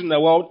countries in the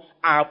world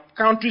are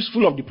countries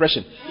full of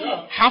depression.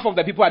 Half of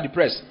the people are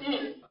depressed.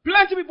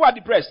 Plenty of people are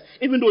depressed,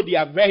 even though they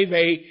are very,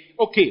 very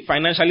okay,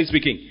 financially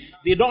speaking.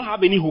 They don't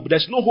have any hope.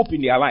 There's no hope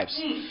in their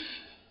lives.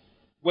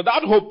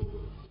 Without hope,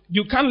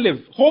 you can't live.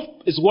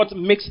 Hope is what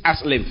makes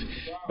us live.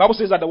 The Bible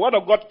says that the word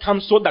of God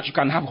comes so that you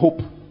can have hope.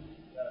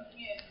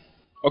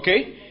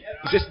 Okay?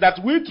 It says that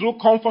we through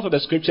comfort of the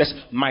scriptures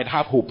might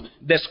have hope.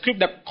 The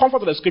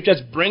comfort of the scriptures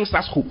brings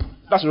us hope.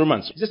 That's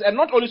Romans. It says, and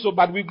not only so,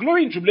 but we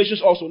glory in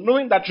tribulations also,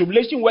 knowing that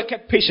tribulation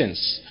worketh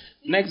patience.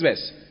 Next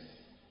verse.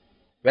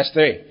 Verse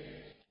 3.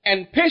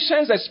 And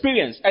patience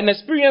experience, and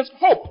experience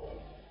hope.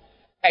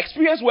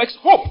 Experience works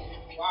hope.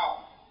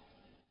 Wow.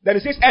 Then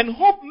it says, and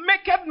hope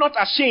maketh not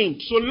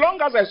ashamed. So long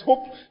as there's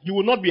hope, you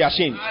will not be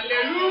ashamed.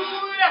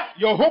 Hallelujah.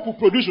 Your hope will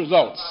produce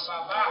results.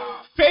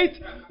 Faith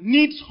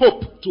needs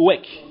hope to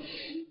work.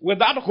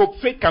 Without hope,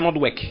 faith cannot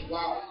work.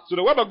 Wow. So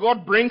the word of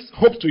God brings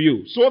hope to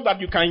you so that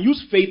you can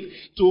use faith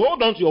to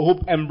hold on to your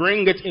hope and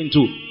bring it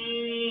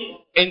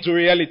into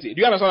reality.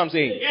 Do you understand what I'm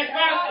saying? Yes,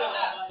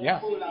 Pastor.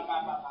 Yeah.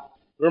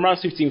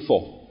 Romans 15:4.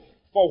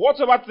 For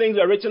whatever things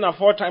were written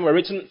aforetime were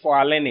written for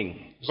our learning.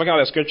 He's talking about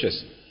the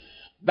scriptures.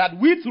 That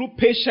we through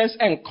patience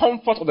and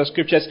comfort of the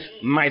scriptures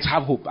might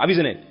have hope. Have you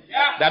seen it?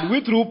 Yeah. That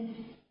we through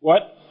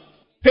what?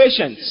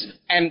 Patience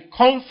and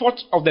comfort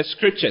of the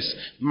scriptures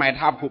might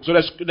have hope. So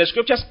the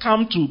scriptures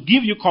come to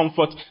give you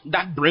comfort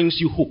that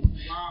brings you hope.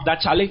 Wow.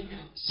 That, Charlie,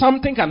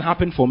 something can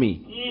happen for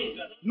me.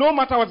 No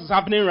matter what is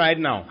happening right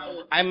now,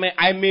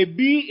 I may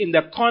be in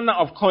the corner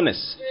of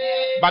corners,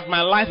 but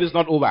my life is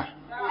not over.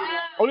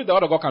 Only the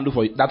word of God can do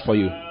that for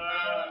you.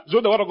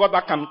 So the word of God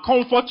that can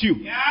comfort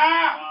you.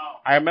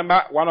 I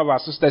remember one of our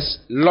sisters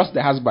lost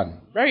the husband.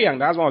 Very young.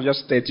 The husband was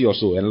just 30 or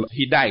so, and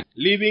he died,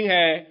 leaving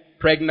her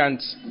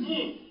pregnant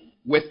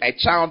with a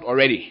child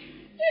already.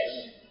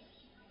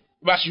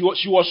 But she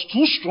was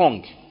too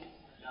strong.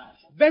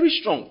 Very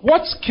strong.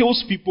 What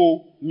kills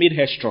people made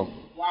her strong.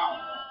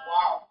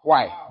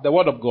 Why? The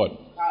word of God.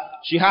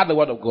 She had the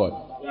word of God.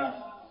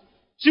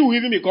 She will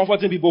even be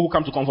comforting people who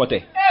come to comfort her.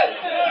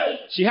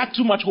 She had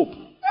too much hope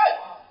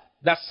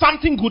that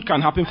something good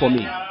can happen for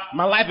me.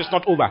 My life is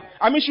not over.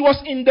 I mean, she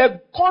was in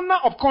the corner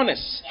of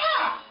corners.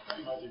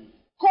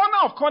 Corner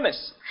of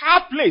corners.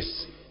 Hard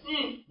place.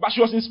 But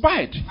she was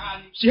inspired.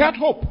 She had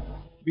hope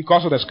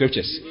because of the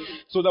scriptures.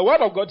 So the word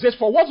of God says,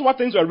 for what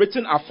things were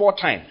written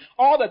aforetime,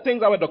 all the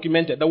things that were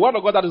documented, the word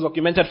of God that is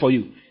documented for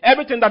you,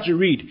 everything that you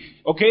read,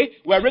 okay,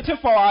 were written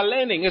for our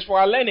learning, is for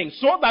our learning,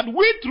 so that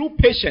we through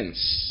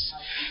patience,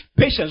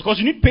 because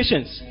you need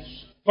patience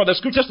for the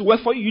scriptures to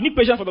work for you, you need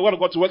patience for the word of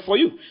God to work for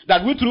you,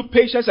 that we through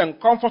patience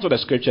and comfort of the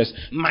scriptures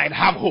might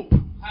have hope.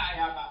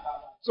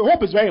 So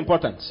hope is very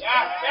important.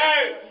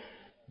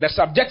 The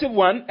subjective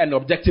one and the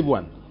objective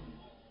one.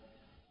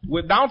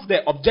 Without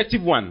the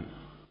objective one,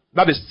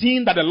 that is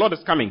seeing that the Lord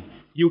is coming,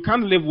 you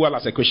can't live well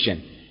as a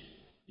Christian.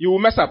 You will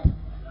mess up.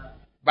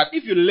 But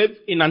if you live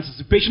in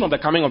anticipation of the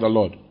coming of the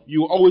Lord, you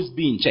will always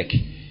be in check.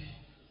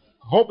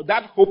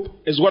 That hope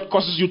is what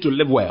causes you to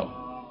live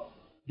well.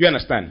 Do you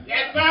understand?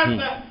 Yes,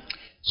 Pastor.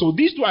 So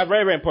these two are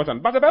very, very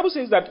important. But the Bible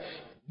says that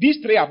these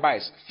three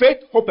abides: faith,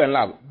 hope, and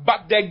love.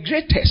 But the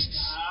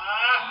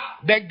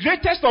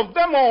greatest of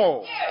them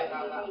all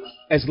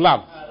is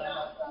love.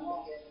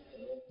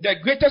 The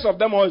greatest of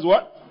them all is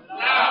what?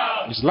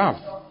 Love. Is love.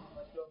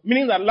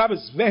 Meaning that love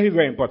is very,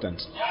 very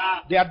important.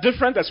 There are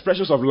different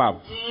expressions of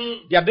love.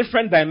 There are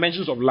different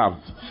dimensions of love.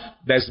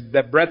 There's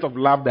the breadth of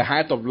love, the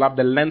height of love,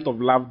 the length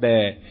of love,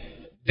 the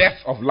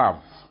depth of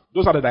love.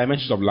 Those are the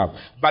dimensions of love.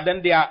 But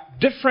then there are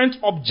different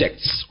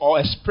objects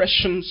or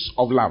expressions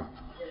of love.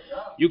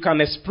 You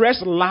can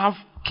express love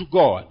to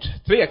God.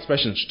 Three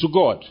expressions to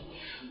God.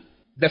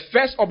 The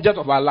first object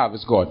of our love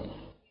is God.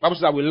 The Bible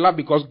says that we love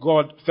because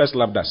God first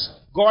loved us.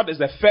 God is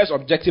the first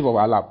objective of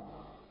our love.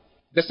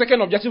 The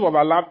second objective of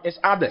our love is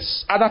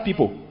others, other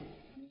people.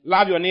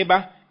 Love your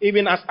neighbor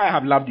even as I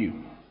have loved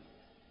you.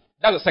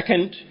 That's the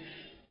second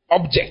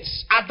object.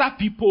 Other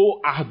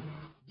people are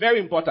Very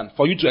important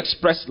for you to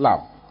express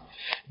love.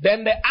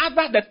 Then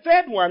the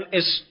third one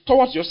is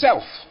towards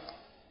yourself.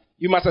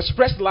 You must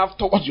express love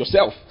towards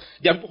yourself.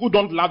 There are people who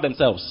don't love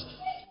themselves.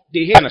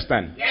 They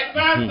understand. Yes,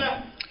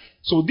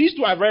 So these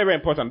two are very, very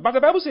important. But the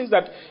Bible says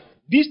that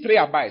these three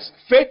abides: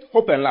 faith,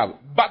 hope, and love.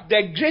 But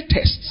the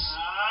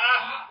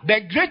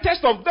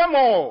greatest of them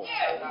all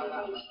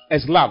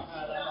is love.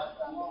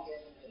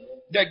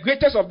 The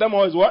greatest of them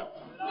all is what?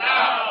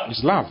 Love.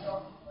 Is love.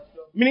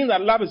 Meaning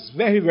that love is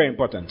very, very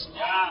important.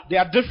 There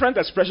are different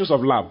expressions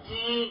of love.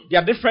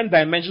 There are different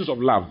dimensions of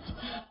love.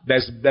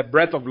 There's the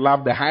breadth of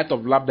love, the height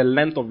of love, the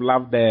length of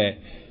love, the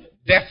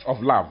depth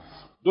of love.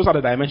 Those are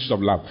the dimensions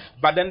of love.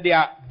 But then there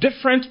are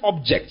different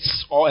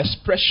objects or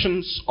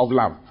expressions of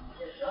love.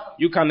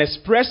 You can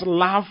express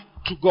love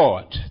to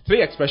God.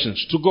 Three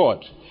expressions to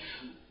God.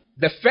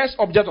 The first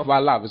object of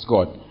our love is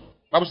God.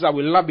 The Bible says that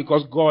we love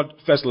because God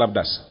first loved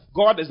us.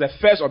 God is the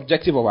first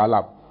objective of our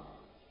love.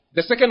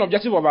 The second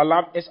objective of our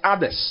love is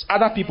others,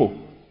 other people.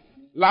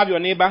 Love your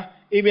neighbor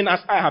even as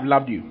I have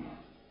loved you.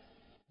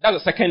 That's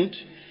the second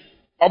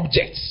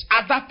object.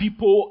 Other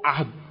people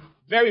are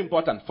very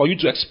important for you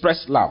to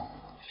express love.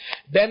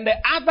 Then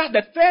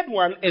the third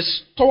one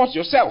is towards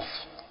yourself.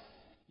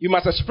 You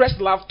must express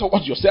love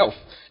towards yourself.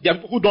 There are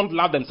people who don't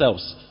love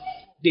themselves.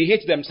 They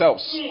hate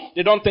themselves.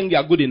 They don't think they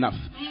are good enough.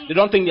 They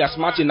don't think they are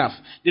smart enough.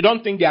 They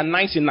don't think they are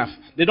nice enough.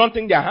 They don't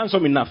think they are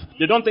handsome enough.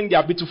 They don't think they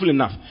are beautiful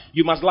enough.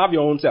 You must love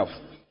your own self.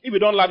 If you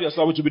don't love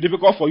yourself, it will be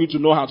difficult for you to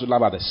know how to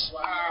love others.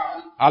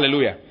 Wow.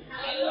 Hallelujah.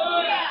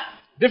 Hallelujah.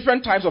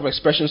 Different types of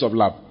expressions of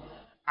love.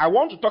 I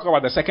want to talk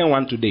about the second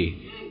one today.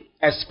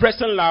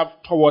 Expressing love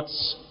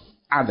towards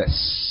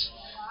others.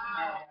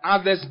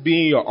 Others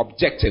being your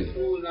objective.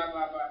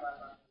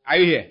 Are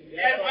you here?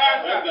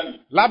 Yes,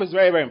 Love is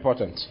very, very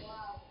important.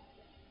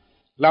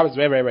 Love is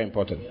very, very, very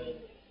important.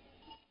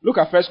 Look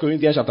at 1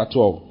 Corinthians chapter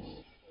 12.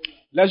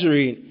 Let's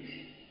read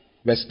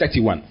verse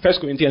 31. 1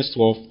 Corinthians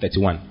 12,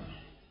 31.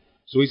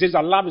 So he says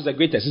that love is the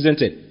greatest,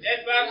 isn't it?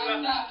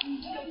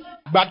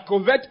 But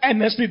covet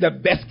earnestly the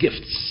best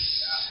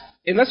gifts.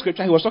 In that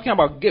scripture, he was talking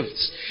about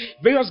gifts.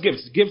 Various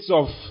gifts. Gifts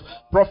of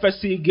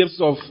prophecy, gifts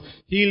of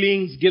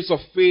healings, gifts of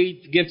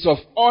faith, gifts of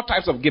all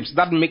types of gifts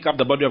that make up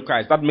the body of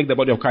Christ, that make the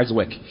body of Christ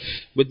work.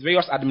 With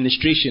various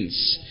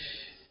administrations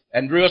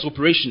and various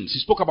operations. He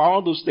spoke about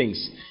all those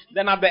things.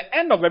 Then at the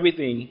end of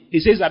everything, he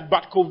says that,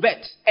 but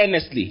covet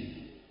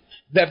earnestly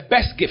the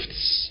best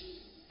gifts.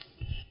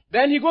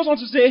 Then he goes on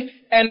to say,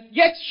 and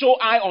yet show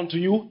I unto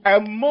you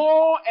a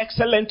more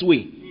excellent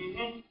way.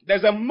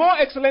 There's a more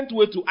excellent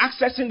way to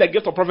accessing the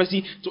gift of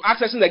prophecy, to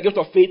accessing the gift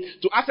of faith,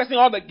 to accessing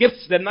all the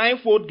gifts, the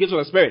ninefold gifts of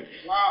the Spirit.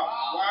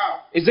 Wow.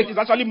 It's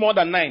actually more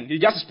than 9. He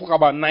just spoke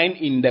about 9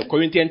 in the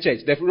Corinthian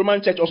church. The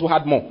Roman church also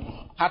had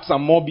more. Had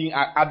some more being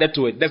added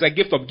to it. There's a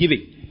gift of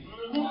giving.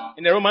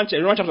 In the Roman church,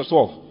 Roman chapter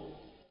 12.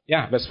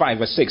 Yeah, verse 5,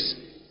 verse 6.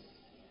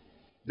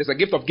 There's a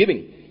gift of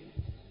giving.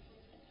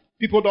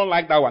 People don't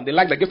like that one. They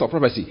like the gift of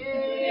prophecy.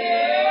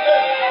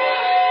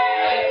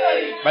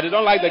 But they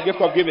don't like the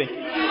gift of giving.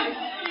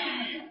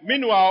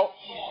 Meanwhile,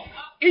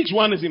 each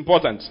one is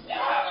important.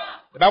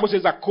 The Bible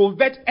says that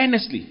covet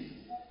earnestly.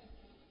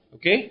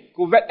 Okay?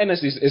 Covet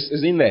earnestly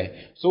is in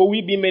there. So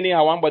we be many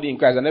are one body in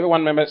Christ, and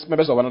everyone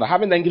members of another.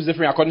 Having then gives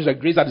different according to the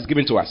grace that is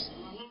given to us.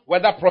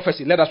 Whether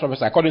prophecy, let us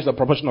prophesy according to the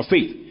proportion of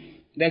faith.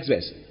 Next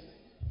verse.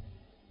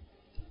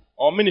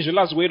 Or ministry,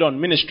 let's wait on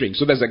ministering.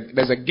 So there's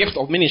a gift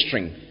of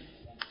ministering.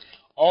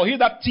 Or he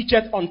that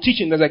teacheth on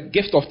teaching, there's a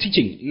gift of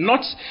teaching, not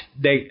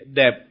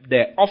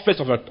the office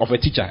of a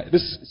teacher.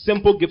 This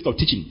simple gift of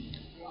teaching.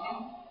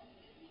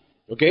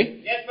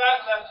 Okay? Yes,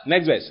 Pastor.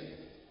 Next verse.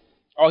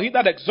 Or he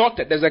that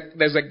exhorted,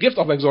 there's a gift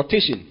of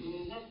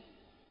exhortation.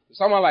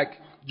 Someone like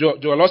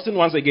Joel Austin,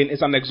 once again,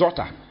 is an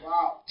exhorter.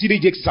 Wow. T.D.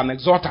 Jakes is an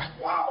exhorter.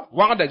 Wow.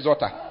 One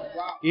exhorter.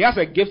 Wow. He has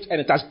a gift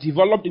and it has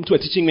developed into a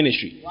teaching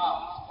ministry.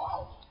 Wow.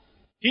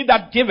 He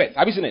that giveth,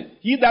 have you seen it?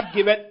 He that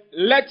giveth,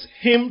 let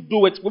him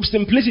do it with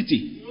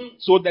simplicity.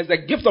 So there's a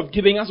gift of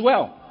giving as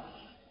well.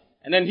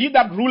 And then he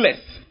that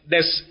ruleth,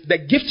 there's the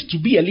gift to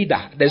be a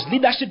leader. There's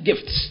leadership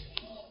gifts.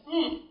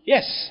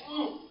 Yes.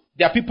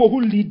 There are people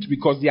who lead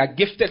because they are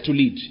gifted to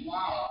lead.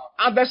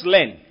 Others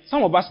learn.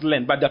 Some of us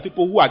learn, but there are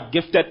people who are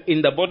gifted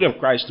in the body of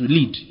Christ to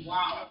lead.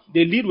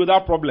 They lead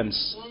without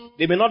problems.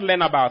 They may not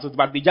learn about it,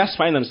 but they just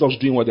find themselves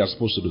doing what they are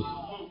supposed to do.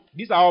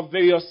 These are all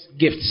various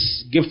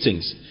gifts,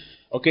 giftings.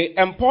 Okay,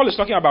 and Paul is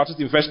talking about it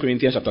in 1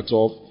 Corinthians chapter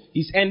 12.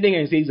 He's ending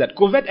and says that,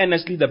 covet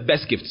earnestly the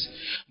best gifts.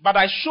 But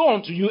I show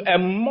unto you a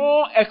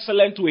more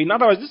excellent way. In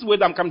other words, this is the way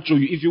that I'm coming to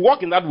you. If you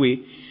walk in that way,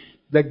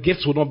 the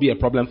gifts will not be a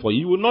problem for you.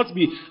 You will not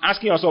be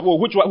asking yourself, oh,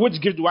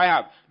 which gift do I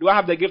have? Do I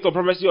have the gift of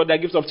prophecy or the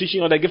gift of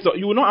teaching or the gift of...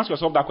 You will not ask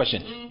yourself that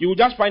question. You will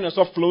just find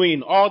yourself flowing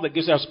in all the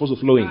gifts that are supposed to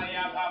flow in.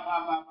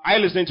 Are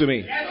you listening to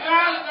me? Yes,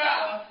 Pastor.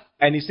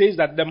 And he says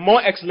that the more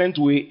excellent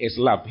way is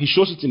love. He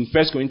shows it in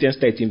 1 Corinthians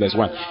 13 verse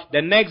 1.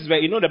 The next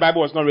verse, the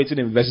Bible was not written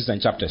in verses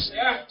and chapters.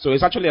 So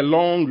it's actually a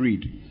long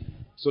read.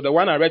 So the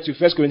one I read to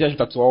 1 Corinthians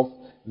chapter 12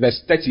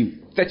 verse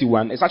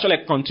 31 is actually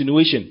a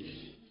continuation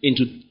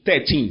into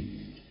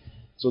 13.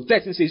 So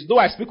text says, though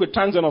I speak with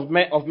tongues and of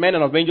men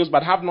and of angels,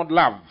 but have not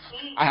love,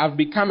 I have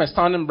become a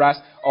sounding brass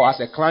or as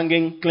a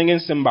clinging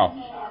cymbal.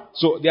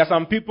 So there are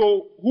some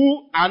people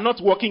who are not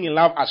walking in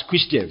love as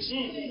Christians.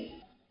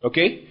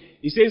 Okay?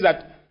 He says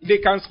that they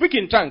can speak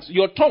in tongues.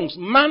 Your tongues,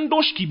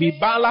 mandosh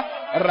kibibala,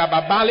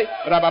 rababale,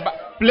 rababa.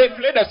 Play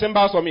the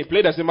cymbals for me.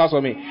 Play the cymbals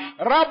for me.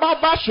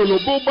 Rababa,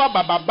 sholoboba,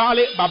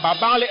 bababale,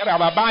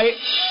 rababaye.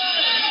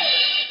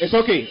 It's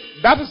okay.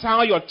 That is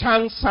how your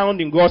tongues sound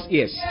in God's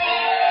ears.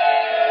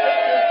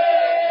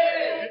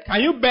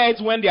 Can you bear it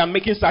when they are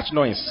making such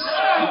noise?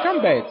 You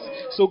can't bear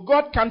it. So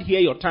God can't hear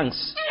your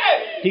tongues.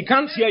 He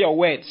can't hear your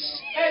words.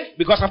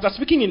 Because after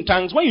speaking in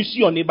tongues, when you see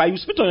your neighbor, you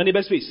spit on your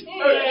neighbor's face.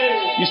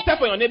 You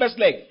step on your neighbor's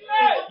leg.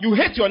 You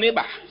hate your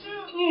neighbor.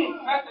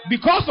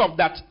 Because of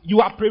that, you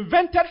are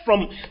prevented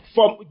from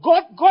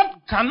God.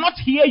 God cannot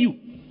hear you.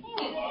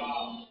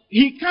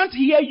 He can't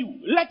hear you,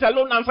 let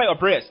alone answer your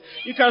prayers.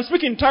 You can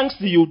speak in tongues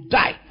till you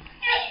die.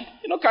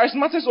 You know,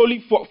 charismatics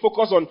only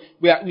focus on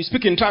we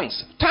speak in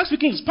tongues. Tongue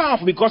speaking is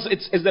powerful because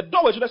it's the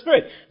doorway to the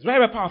Spirit. It's very,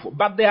 very powerful.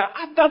 But there are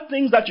other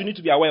things that you need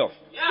to be aware of.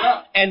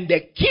 Yeah. And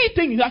the key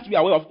thing you have to be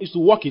aware of is to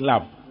walk in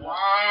love.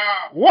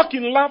 Wow. Walk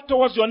in love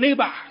towards your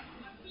neighbor.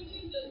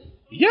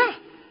 Yeah.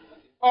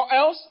 Or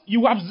else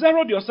you have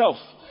zeroed yourself.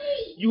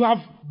 You have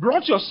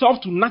brought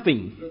yourself to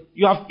nothing.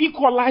 You have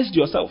equalized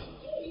yourself.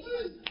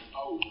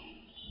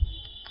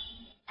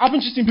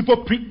 Haven't you seen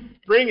people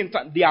praying in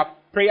their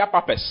prayer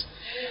purpose?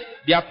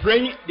 They are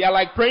praying. They are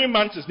like praying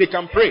mantis. They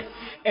can pray,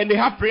 and they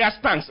have prayer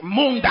stance.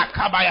 Munda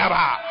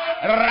kabayaba,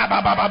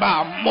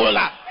 rabababa,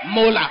 mola.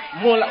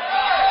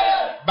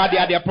 But they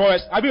are the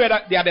poorest. Have you heard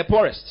that? They are the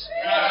poorest.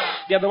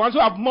 They are the ones who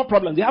have more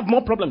problems. They have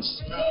more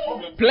problems.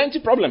 Plenty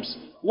problems.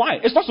 Why?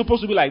 It's not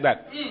supposed to be like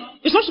that.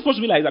 It's not supposed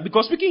to be like that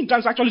because speaking in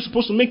tongues is actually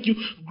supposed to make you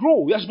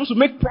grow. You are supposed to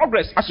make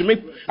progress.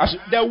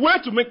 The way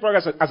to make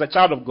progress as a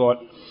child of God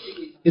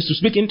is to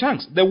speak in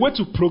tongues. The way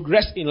to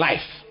progress in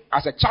life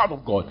as a child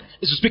of God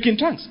is to speak in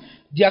tongues.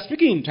 They are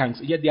speaking in tongues,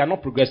 yet they are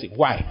not progressing.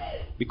 Why?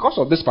 Because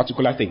of this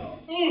particular thing.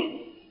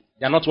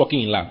 They are not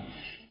walking in love.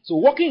 So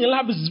walking in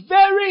love is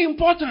very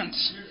important.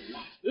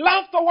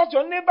 Love towards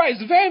your neighbor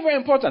is very, very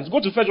important. Go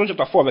to 1 John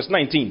chapter 4, verse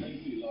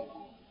 19.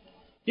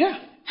 Yeah.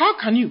 How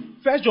can you?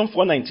 1 John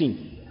 4:19.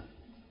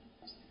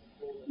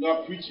 You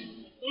are preaching.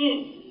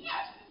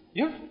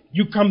 Yeah.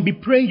 You can be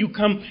praying, you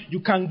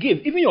can give.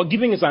 Even your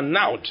giving is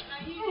announced.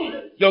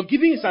 Your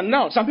giving is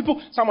announced.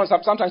 Sometimes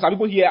some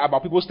people hear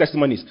about people's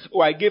testimonies.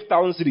 Oh, I gave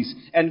 1,000 cedis,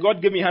 and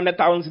God gave me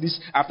 100,000 cedis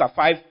after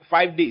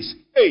five days.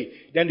 Hey,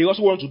 then they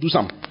also want to do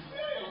some.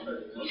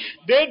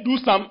 They do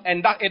some,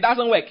 and it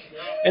doesn't work.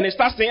 And they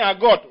start saying,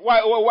 God,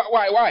 why?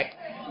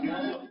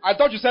 I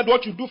thought you said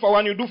what you do for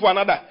one, you do for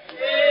another.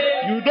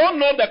 You don't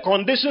know the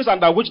conditions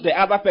under which the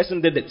other person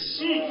did it.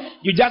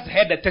 You just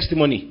heard the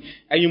testimony,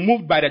 and you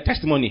moved by the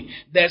testimony.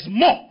 There's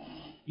more.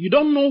 You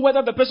don't know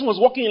whether the person was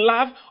walking in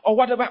love or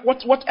whatever.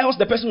 What else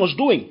the person was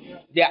doing.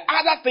 There are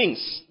other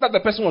things that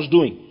the person was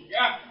doing.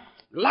 Yeah.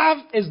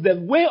 Love is the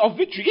way of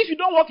victory. If you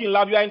don't walk in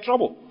love, you are in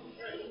trouble.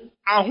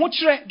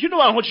 Ahotre, do you know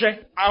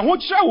ahotre?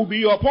 Ahotre will be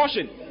your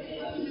portion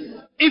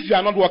if you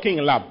are not walking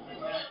in love.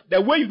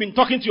 The way you've been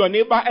talking to your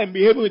neighbor and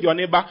behaving with your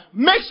neighbor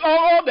makes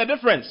all the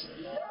difference.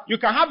 You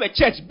can have a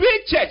church,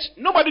 big church,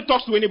 nobody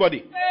talks to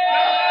anybody.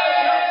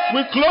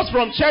 We close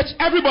from church,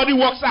 everybody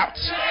walks out.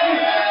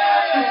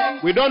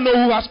 We don't know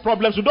who has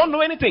problems, we don't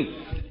know anything.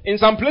 In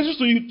some places,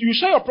 you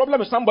share your problem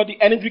with somebody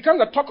and it becomes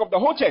the talk of the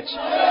whole church.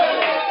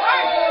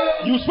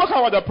 You spoke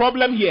about the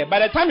problem here. By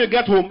the time you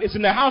get home, it's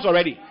in the house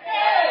already.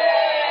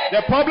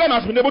 The problem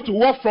has been able to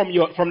walk from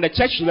the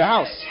church to the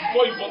house.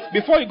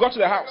 Before you got to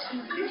the house.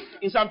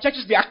 In some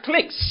churches, there are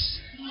cliques.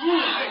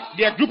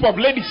 They are a group of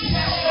ladies.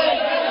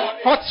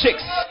 Hot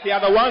chicks. They are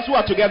the ones who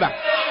are together.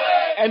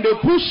 And they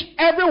push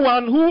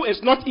everyone who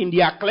is not in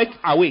their clique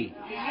away.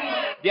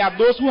 They are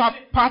those who have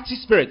party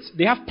spirits.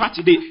 They have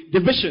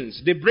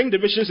divisions. They bring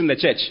divisions in the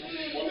church.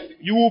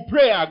 You will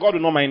pray and God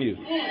will not mind you.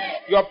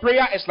 Your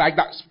prayer is like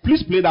that.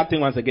 Please play that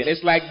thing once again.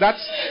 It's like that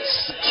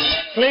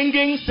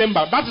clinging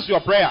cymbal. That is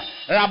your prayer.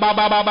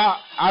 Rabababa,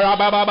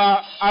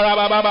 arabababa,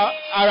 arabababa,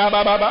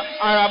 arabababa,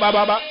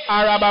 arabababa,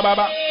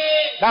 arabababa.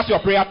 That's your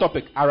prayer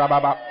topic.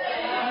 Arababa.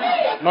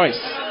 Noise.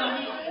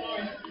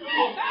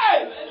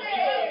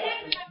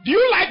 Do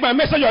you like my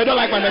message or you don't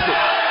like my message?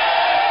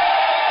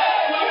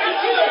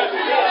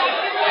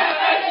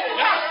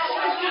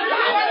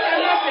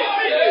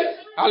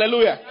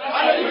 Hallelujah.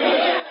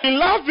 We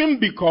love him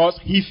because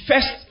he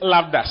first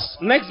loved us.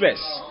 Next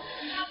verse.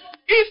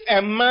 If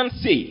a man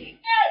say,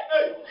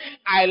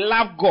 I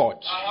love God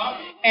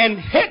and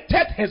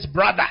hated his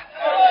brother.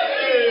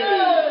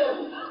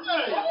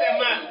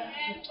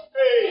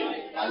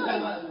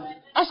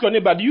 Ask your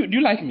neighbor, do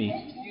you like me?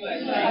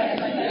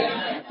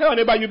 Tell your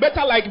neighbor, you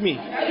better like me.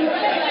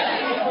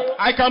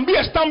 I can be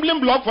a stumbling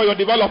block for your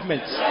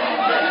development.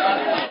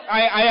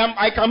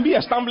 I can be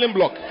a stumbling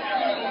block.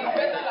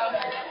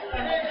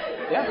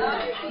 Yeah.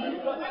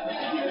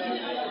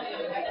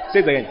 Say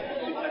it again.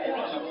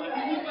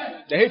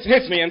 The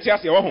hates me and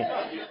says,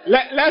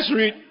 let's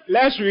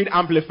read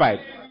Amplified.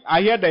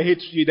 I hear the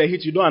hate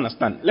you don't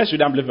understand. Let's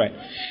read Amplify.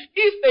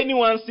 If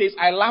anyone says,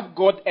 I love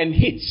God and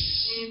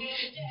hates,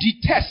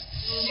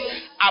 detests,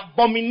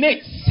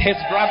 abominates his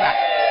brother,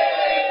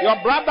 your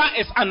brother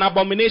is an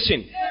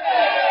abomination.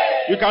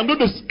 You can do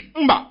this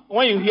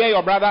when you hear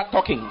your brother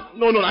talking.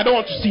 No, I don't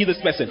want to see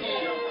this person.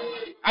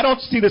 I don't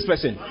want to see this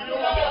person.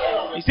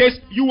 He says,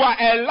 you are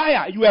a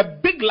liar. You are a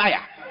big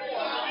liar.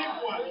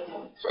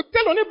 So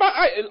tell your neighbor,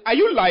 are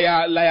you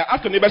liar?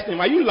 Ask your neighbor's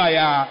name. Are you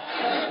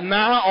liar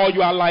now, or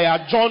you are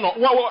liar John? Or,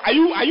 are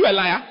you a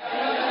liar?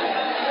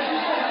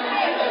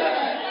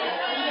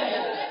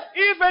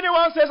 If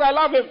anyone says, I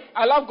love him,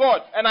 I love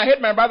God, and I hate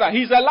my brother,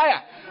 he's a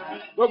liar.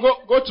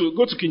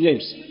 Go to King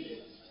James.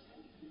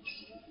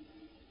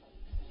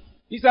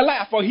 He's a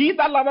liar, for he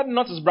that loveth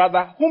not his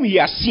brother, whom he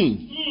has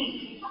seen.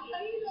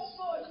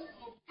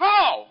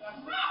 How?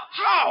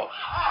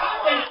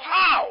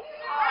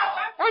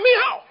 I mean,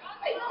 how?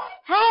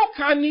 How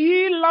can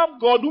he love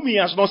God whom he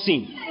has not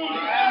seen?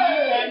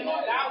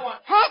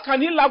 How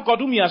can he love God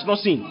whom he has not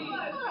seen?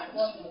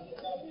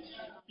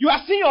 You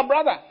are seeing your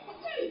brother.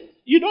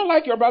 You don't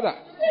like your brother.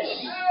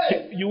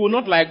 You will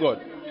not like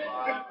God.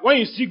 When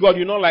you see God,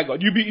 you don't like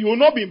God. You will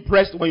not be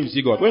impressed when you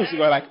see God. When you see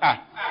God, like,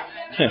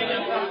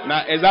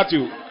 now, is that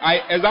you?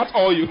 Is that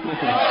all you?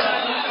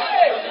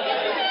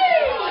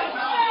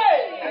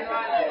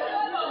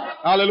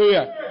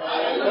 Hallelujah.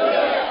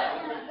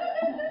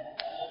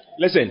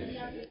 Listen,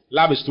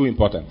 love is too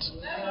important.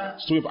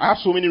 I have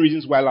so many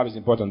reasons why love is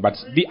important, but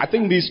I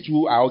think these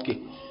two are okay.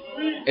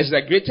 It's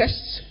the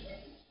greatest.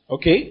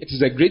 Okay, it is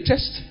the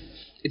greatest.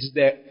 It is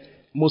the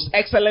most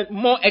excellent,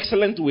 more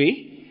excellent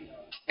way,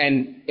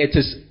 and it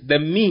is the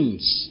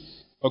means,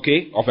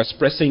 okay, of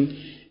expressing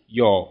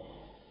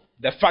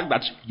the fact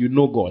that you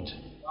know God.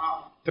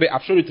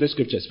 I've shown you 3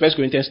 scriptures: 1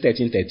 Corinthians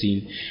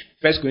 13:13,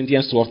 1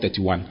 Corinthians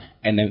 12:31,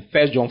 and then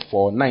 1 John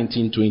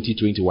 4:19, 20,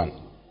 21.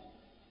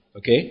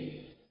 Okay?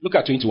 Look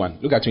at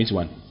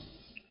 21.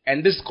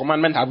 And this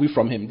commandment have we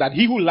from him, that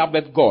he who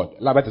loveth God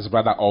loveth his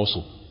brother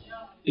also.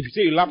 If you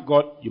say you love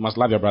God, you must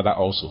love your brother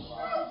also.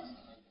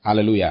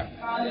 Hallelujah.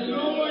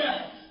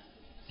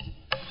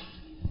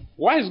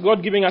 Why is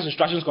God giving us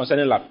instructions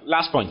concerning love?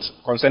 Last point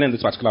concerning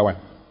this particular one.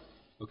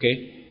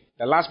 Okay?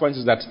 The last point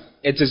is that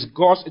it is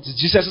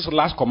Jesus'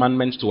 last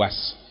commandment to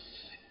us.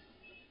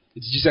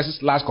 It's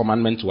Jesus' last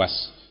commandment to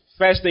us.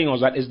 First thing was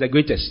that it's the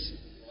greatest.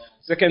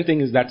 Second thing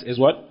is that is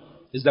what?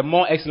 It's the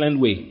more excellent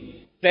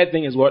way. Third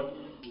thing is what?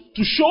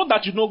 To show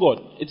that you know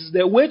God. It is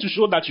the way to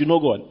show that you know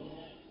God.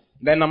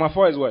 Then number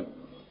 4 is what?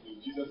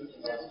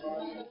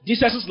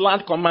 Jesus'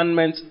 last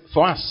commandment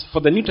for us,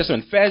 for the New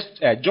Testament.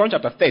 John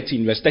chapter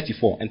 13, verse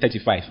 34 and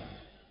 35.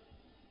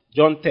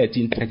 John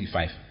 13,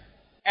 35.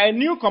 A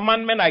new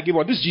commandment I give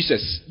unto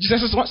Jesus.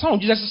 Some of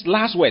Jesus'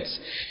 last words.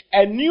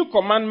 A new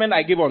commandment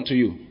I give unto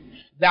you,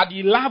 that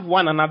ye love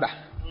one another.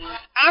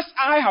 As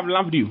I have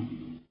loved you.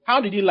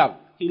 How did he love?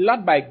 He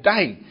loved by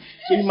dying.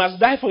 So you must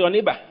die for your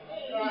neighbor.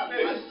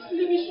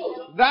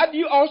 That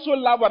you also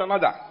love one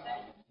another.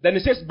 Then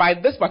it says, by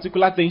this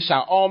particular thing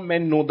shall all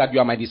men know that you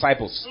are my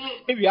disciples.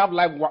 If you have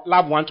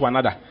love one to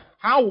another,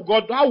 how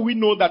will we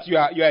know that you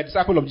are a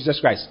disciple of Jesus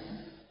Christ?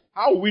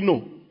 How will we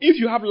know? If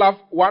you have love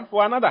one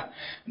for another.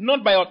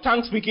 Not by your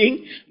tongue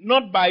speaking,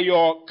 not by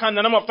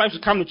the number of times you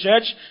come to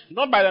church,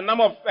 not by the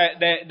number of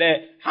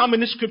how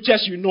many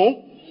scriptures you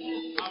know.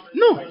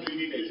 No.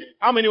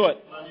 How many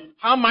what?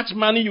 How much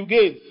money you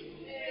gave?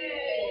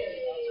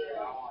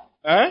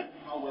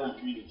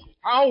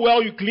 How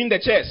well you clean the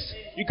chairs.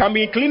 You can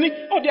be cleaning.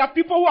 There are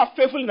people who are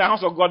faithful in the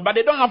house of God, but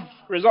they don't have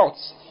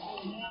results.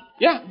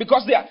 Yeah,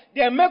 because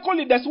they are miracle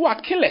leaders who are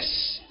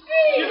killers.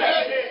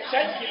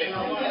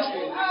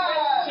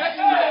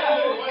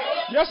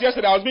 Just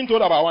yesterday I was being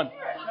told about one.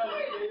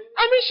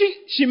 I mean,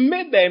 she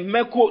made the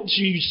miracle.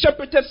 She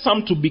separated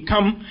some to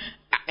become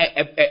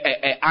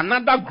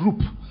another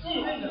group.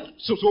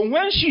 So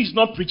when she is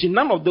not preaching,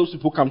 none of those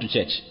people come to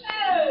church.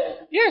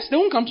 Yes, they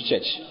won't come to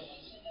church.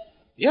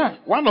 Yeah,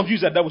 one of you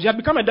is a devil. She had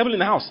become a devil in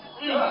the house.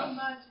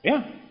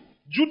 Yeah.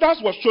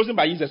 Judas was chosen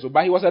by Jesus,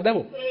 but he was a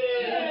devil.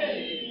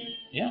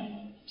 Yeah.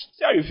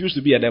 See, I refuse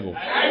to be a devil.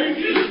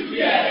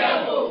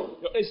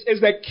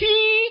 It's the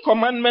key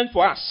commandment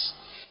for us.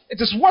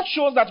 It is what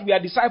shows that we are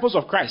disciples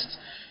of Christ.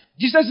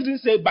 Jesus didn't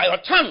say, by your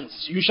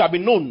tongues you shall be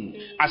known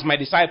as my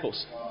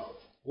disciples.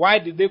 Why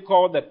did they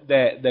call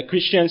the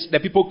Christians, the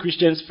people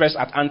Christians first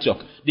at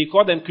Antioch? They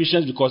called them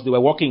Christians because they were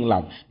walking in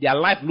love. Their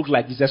life looked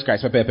like Jesus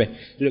Christ.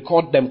 They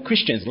called them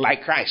Christians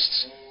like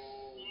Christ.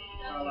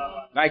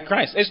 Like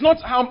Christ. It's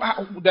not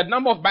the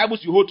number of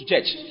Bibles you hold to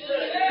church.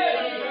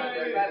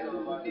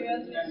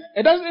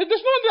 It does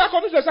not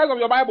according to the size of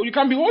your Bible. You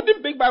can be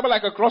holding big Bible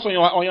like a cross on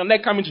your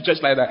neck coming to church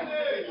like that.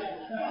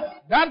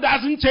 That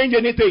doesn't change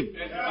anything.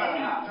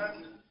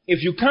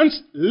 If you can't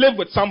live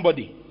with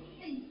somebody,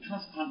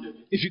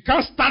 if you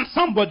can't stand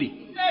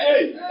somebody,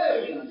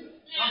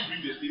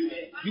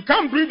 you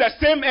can't breathe the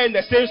same air in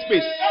the same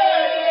space.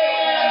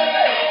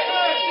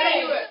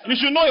 You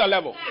should know your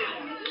level.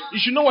 You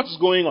should know what is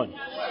going on.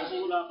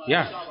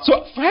 Yeah.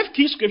 So 5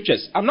 key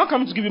scriptures. I'm not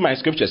coming to give you my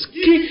scriptures.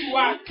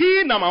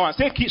 Key number 1.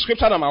 Say key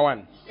scripture number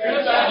 1.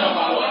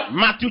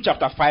 Matthew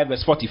chapter 5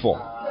 verse 44.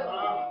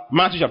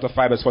 Matthew chapter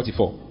 5 verse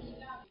 44.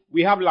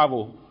 We have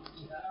love.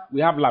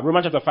 We have love.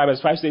 Romans chapter 5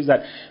 verse 5 says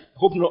that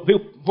hope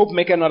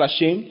maketh not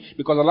ashamed,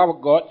 because the love of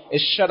God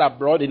is shed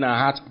abroad in our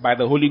hearts by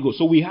the Holy Ghost.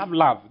 So we have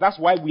love. That's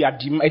why we are.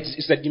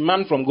 It's a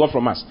demand from God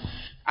from us.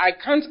 I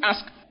can't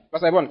ask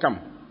Pastor Ivan, come.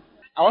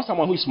 I want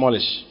someone who is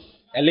smallish.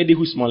 A lady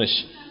who is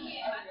smallish.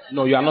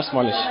 No, you are not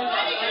smallish.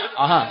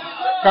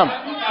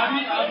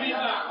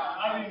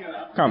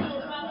 Come.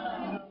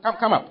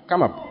 Come up.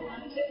 Come up.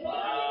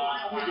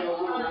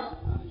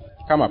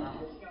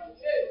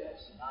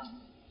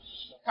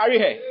 Carry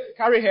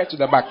her to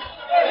the back.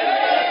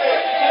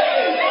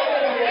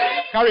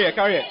 Carry her.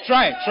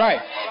 Try.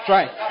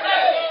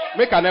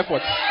 Make an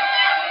effort.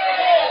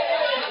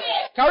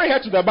 Carry her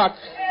to the back.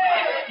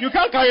 You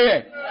can't carry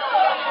her.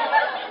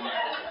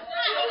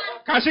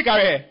 Can she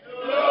carry her?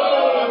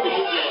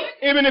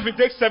 Even if it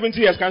takes 70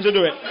 years, can she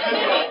do it?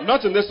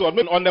 Not in this world,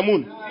 on the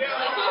moon.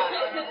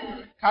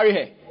 Carry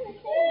her.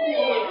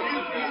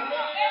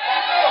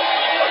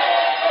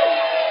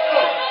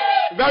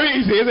 Very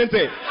easy, isn't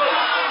it?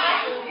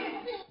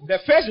 The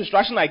first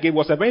instruction I gave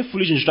was a very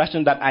foolish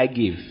instruction that I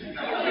gave.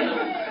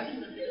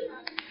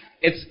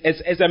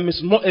 It's a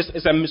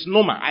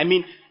misnomer. I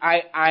mean,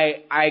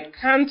 I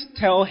can't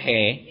tell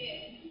her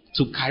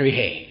to carry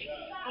her.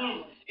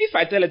 If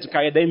I tell her to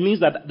carry her, that means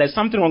that there's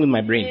something wrong with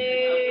my brain.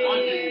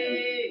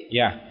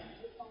 Yeah.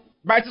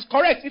 But it is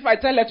correct if I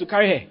tell her to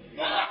carry her.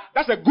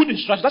 That's a good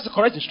instruction. That's a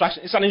correct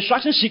instruction. It's an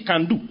instruction she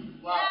can do.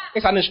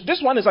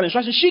 This one is an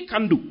instruction she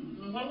can do.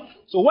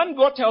 So when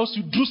God tells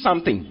you do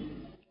something,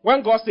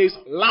 when God says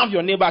love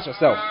your neighbor as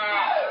yourself,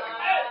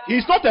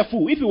 he's not a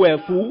fool. If he were a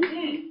fool,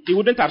 he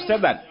wouldn't have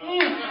said that.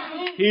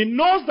 He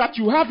knows that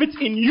you have it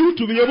in you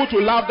to be able to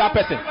love that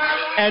person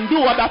and do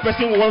what that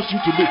person wants you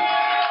to do.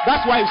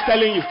 That's why he's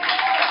telling you.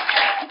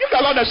 Give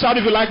the Lord a shout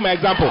if you like my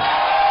example.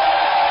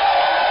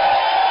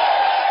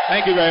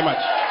 Thank you very much.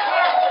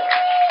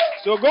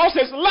 So God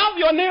says, love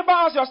your neighbor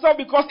as yourself,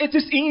 because it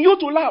is in you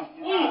to love.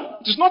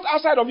 It is not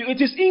outside of you.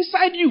 It is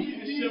inside you.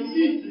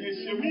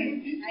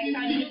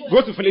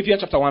 Go to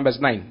Philippians chapter 1 verse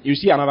 9. You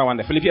see another one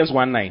there. Philippians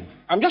 1:9.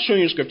 I'm just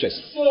showing you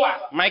scriptures.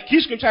 My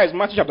key scripture is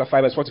Matthew chapter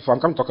 5 verse 44.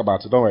 I'm going to talk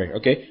about it. Don't worry.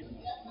 Okay.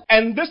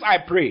 And this I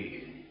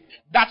pray,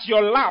 that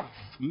your love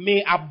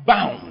may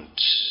abound,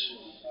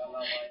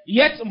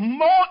 yet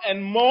more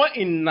and more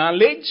in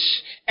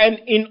knowledge and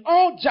in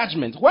all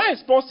judgment. Why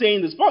is Paul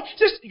saying this? Paul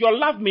says your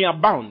love may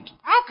abound.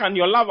 How can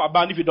your love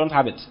abound if you don't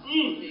have it?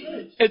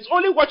 It's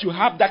only what you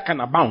have that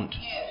can abound.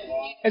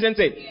 Isn't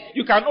it?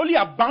 You can only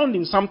abound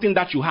in something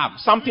that you have,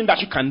 something that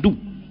you can do.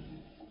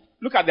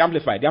 Look at the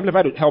Amplified. The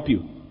Amplified will help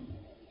you.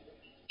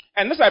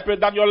 And this I pray,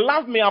 that your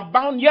love may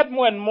abound yet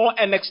more and more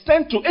and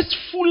extend to its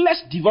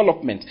fullest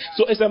development.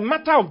 So it's a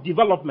matter of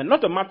development,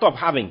 not a matter of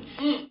having.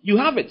 You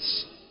have it.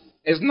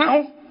 It's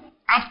now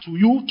up to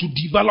you to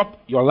develop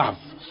your love.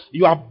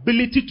 Your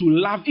ability to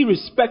love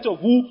irrespective of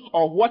who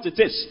or what it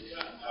is.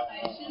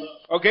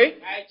 Okay?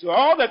 So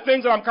all the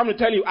things that I'm coming to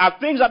tell you are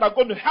things that are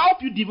going to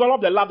help you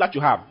develop the love that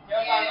you have.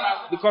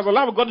 Because the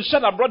love of God is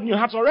shed abroad in your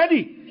hearts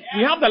already.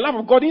 We have the love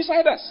of God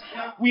inside us.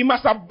 We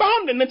must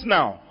abound in it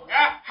now.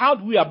 How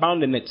do we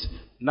abound in it?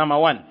 Number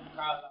 1,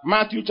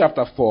 Matthew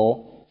chapter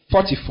 4,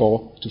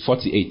 44 to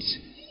 48.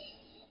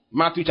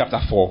 Matthew chapter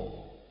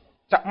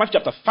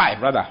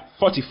 5, rather,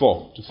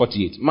 44 to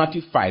 48.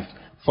 Matthew 5,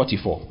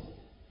 44.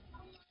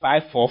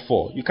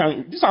 544. You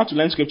can, this is how to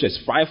learn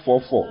scriptures.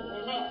 544.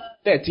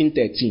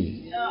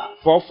 13:13.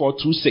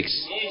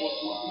 4426.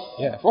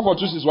 Yeah,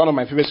 4426 is one of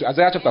my favorites.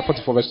 Isaiah chapter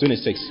 44, verse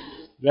 26.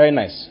 Very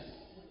nice.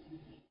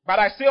 But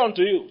I say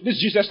unto you, this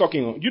is Jesus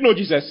talking. Do you know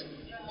Jesus?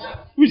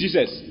 Who is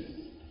Jesus?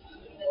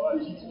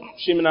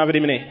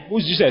 Who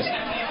is Jesus?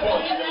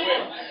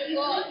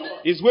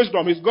 He's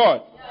wisdom, he's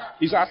God.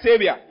 He's our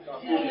Savior.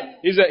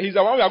 He's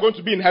the one we are going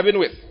to be in heaven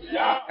with.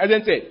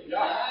 Isn't it?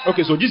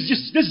 Okay, so this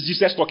is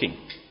Jesus talking.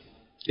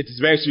 It is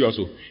very serious.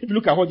 So if you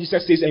look at what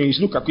Jesus says and you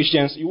look at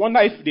Christians, you wonder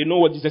if they know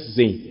what Jesus is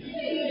saying.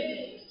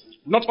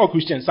 Not all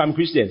Christians, some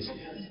Christians.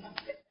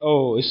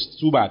 Oh, it's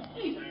too bad.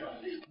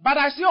 But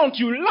I say unto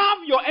you,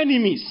 love your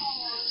enemies.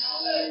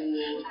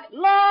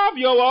 Love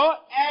your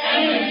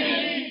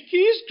enemies.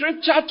 Key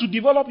scripture to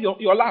develop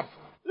your love.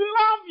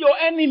 Love your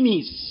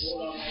enemies.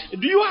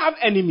 Do you have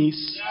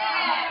enemies?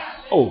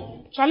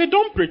 Oh, Charlie,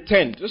 don't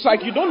pretend. It's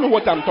like you don't know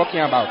what I'm talking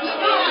about.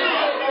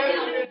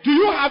 Do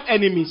you have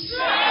enemies?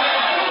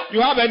 You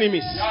have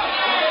enemies.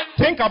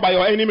 Think about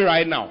your enemy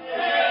right now.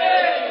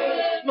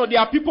 No, there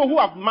are people who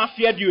have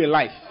mafiaed you in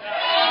life.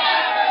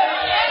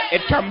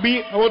 It can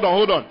be, hold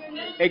on.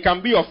 It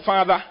can be your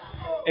father.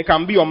 It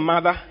can be your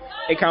mother.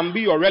 It can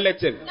be your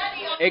relative.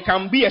 It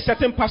can be a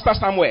certain pastor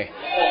somewhere.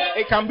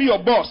 It can be your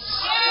boss.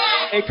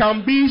 It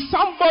can be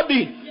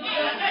somebody.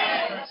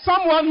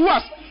 Someone who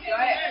has...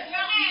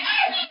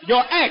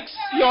 Your ex.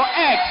 Your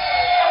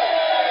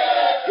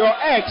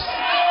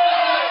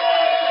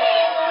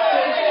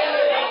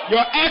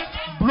ex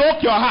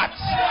broke your heart.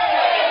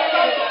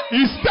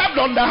 He stepped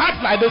on the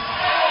heart like this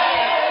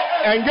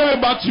and gave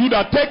it back to you.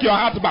 That take your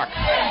heart back.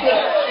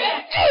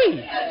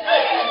 Hey.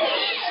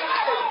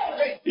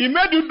 He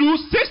made you do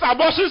 6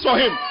 abortions for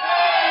him.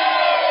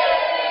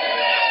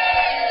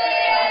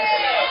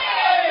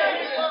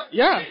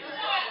 Yeah.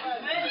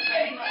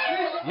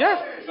 Yeah.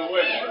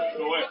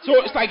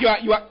 So it's like you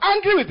are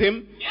angry with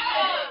him.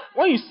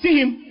 When you see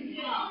him,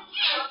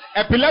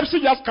 epilepsy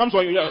just comes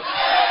on you.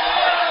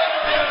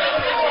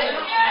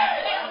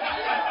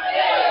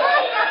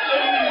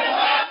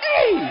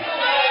 Hey.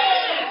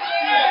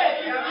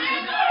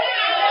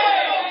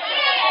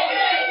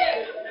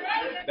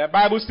 The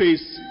Bible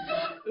says,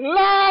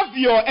 love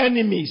your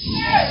enemies.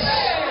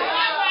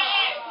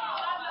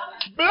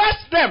 Bless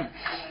them.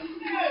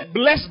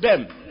 Bless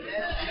them.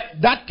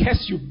 That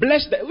curse you,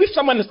 bless them. If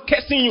someone is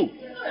cursing you,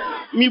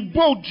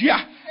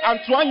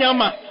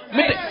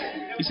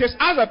 he says,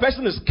 as a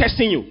person is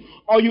cursing you,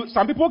 or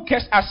some people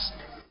curse us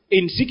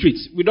in secret.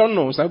 We don't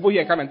know. Some people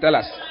here come and tell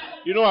us.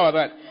 You know about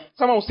that.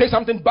 Someone will say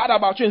something bad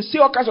about you and say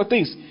all kinds of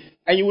things,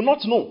 and you will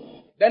not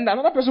know. Then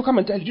another person will come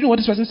and tell you, do you know what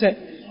this person said?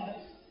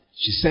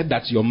 She said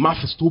that your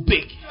mouth is too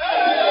big.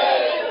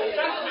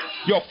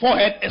 Your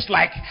forehead is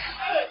like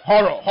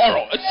horror.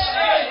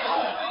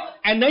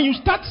 And then you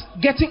start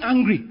getting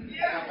angry.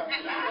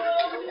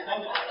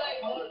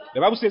 The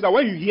Bible says that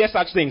when you hear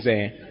such things,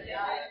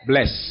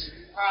 bless.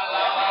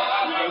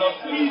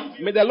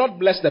 May the Lord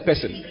bless the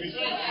person.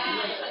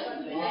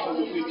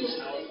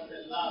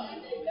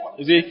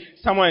 You see,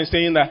 someone is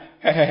saying that,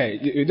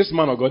 hey, this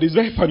man of God is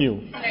very funny.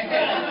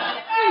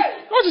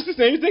 What is this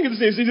saying? You think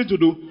it's easy to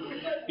do?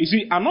 You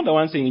see, I'm not the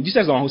one saying it.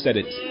 Jesus is the one who said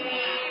it.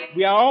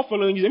 We are all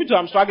following Jesus. Me too,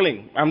 I'm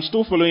struggling. I'm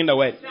still following the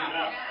word.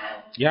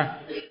 Yeah.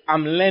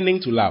 I'm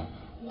learning to love.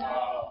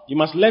 You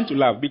must learn to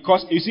love,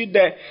 because you see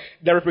the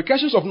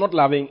repercussions of not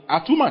loving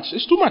are too much.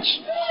 It's too much.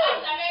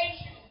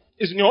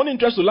 It's in your own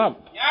interest to love.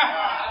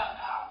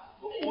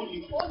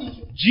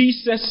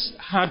 Jesus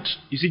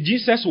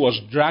was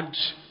dragged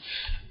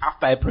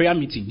after a prayer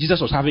meeting. Jesus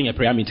was having a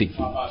prayer meeting.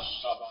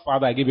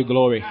 Father, I give you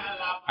glory.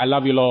 I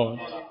love you, Lord.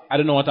 I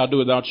don't know what I'll do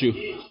without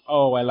you.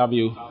 Oh, I love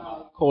you.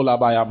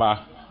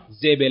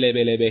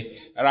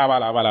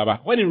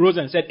 When he rose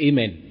and said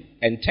amen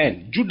and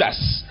turned,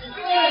 Judas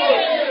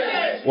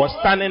was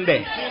standing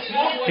there.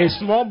 A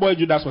small boy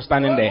Judas was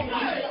standing there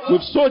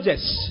with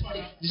soldiers.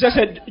 Jesus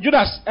said,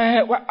 Judas,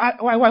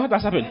 why what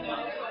has happened?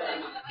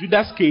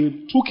 Judas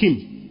came, took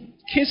him,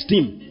 kissed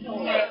him,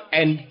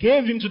 and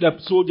gave him to the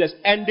soldiers,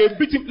 and they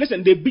beat him.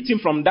 Listen, they beat him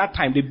from that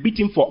time. They beat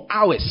him for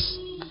hours.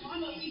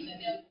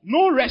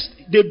 No rest.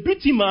 They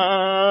beat him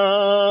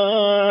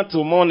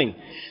till morning.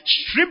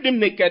 Stripped him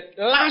naked,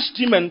 lashed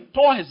him and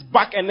tore his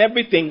back and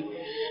everything,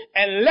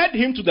 and led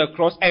him to the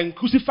cross and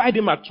crucified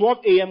him at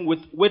 12 a.m.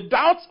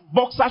 without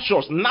boxer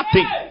shorts,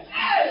 nothing.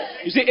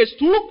 You see, it's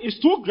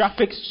too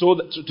graphic, so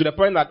to the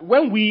point that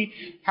when we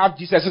have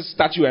Jesus'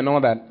 statue and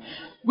all that,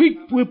 we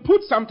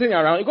put something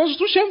around it because it's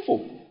too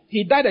shameful.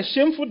 He died a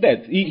shameful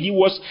death. He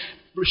was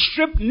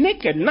stripped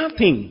naked,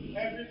 nothing.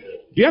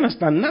 Do you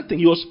understand? Nothing.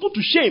 He was put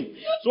to shame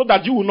so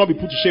that you will not be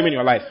put to shame in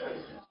your life.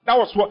 That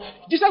was what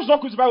Jesus was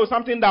not crucified with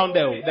something down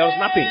there. There was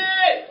nothing.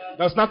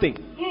 There was nothing.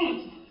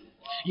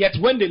 Yet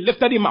when they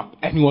lifted him up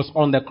and he was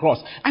on the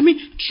cross, I mean,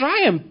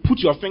 try and put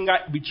your finger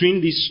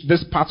between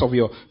this part of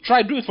your.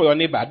 Do it for your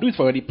neighbor. Do it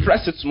for your.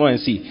 Press it small and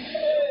see.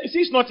 You see,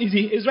 it's not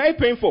easy. It's very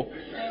painful.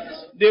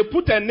 They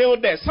put a nail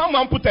there.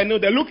 Someone put a nail.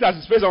 They looked at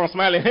his face and was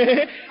smiling,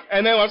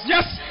 and they was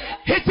just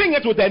hitting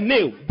it with a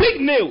nail,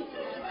 big nail.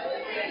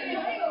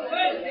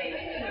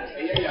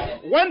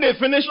 When they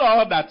finished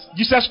all that,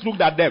 Jesus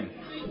looked at them.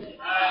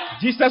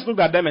 Jesus looked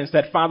at them and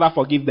said, Father,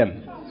 forgive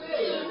them,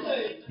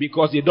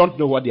 because they don't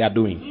know what they are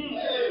doing.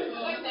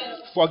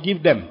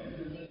 Forgive them,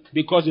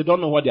 because they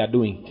don't know what they are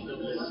doing.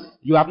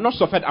 You have not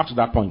suffered up to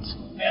that point.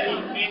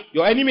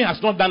 Your enemy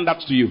has not done that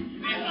to you.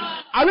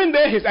 Aren't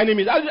they his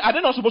enemies? Are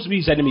they not supposed to be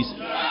his enemies?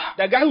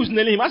 The guy who's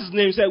nailing him, asked his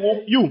name, he said,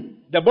 well, you,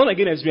 the born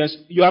again experience,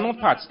 you are not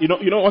part. You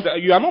know what?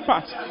 You are not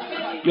part.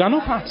 You are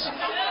not part.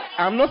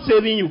 I'm not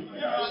saving you.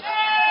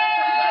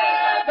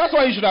 That's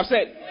what he should have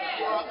said.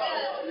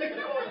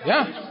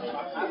 Yeah.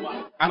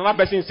 Another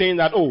person saying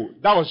that, oh,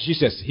 that was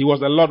Jesus. He was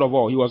the Lord of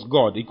all. He was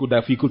God.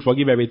 He could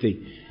forgive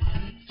everything.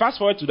 Fast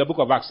forward to the book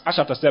of Acts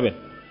chapter 7.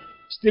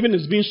 Stephen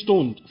is being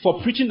stoned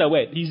for preaching the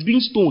word. He's being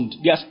stoned.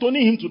 They are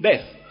stoning him to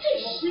death.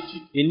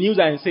 He kneels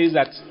and says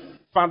that,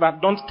 Father,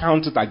 don't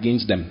count it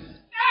against them.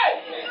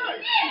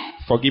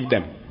 Forgive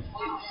them.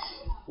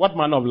 What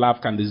manner of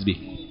love can this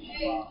be?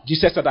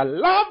 Jesus said that,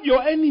 love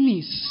your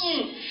enemies.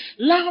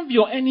 Love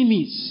your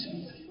enemies.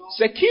 It's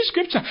a key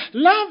scripture.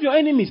 Love your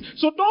enemies.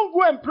 So don't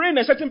go and pray in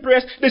a certain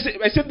prayers. They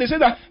say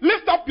that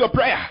lift up your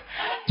prayer.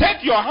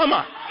 Take your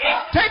hammer.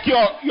 Take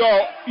your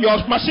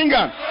machine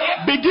gun.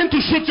 Begin to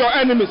shoot your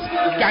enemies.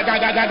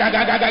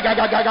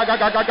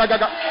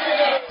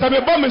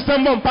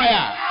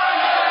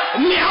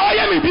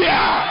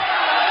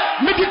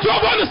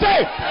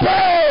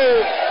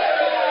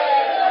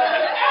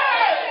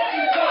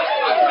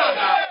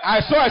 I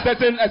saw a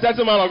certain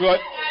man of God.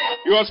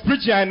 He was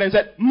preaching and then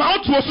said,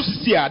 Mount was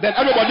here. Then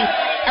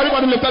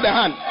everybody lifted their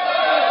hand.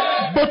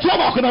 But two of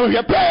us couldn't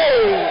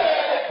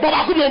pay. But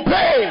I couldn't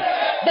pay.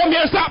 But me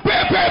and start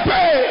pay.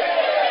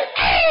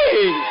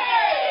 Hey!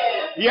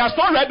 He has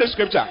not read the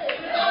scripture.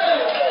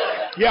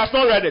 He has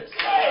not read it.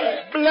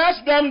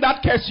 Bless them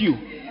that curse you.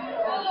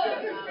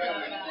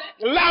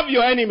 Love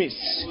your enemies.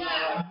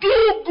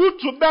 Do good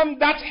to them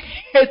that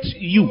hate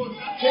you.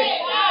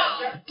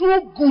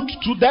 Do good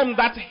to them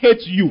that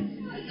hate you.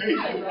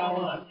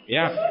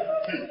 Yeah.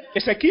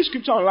 It's a key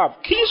scripture on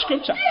love. Key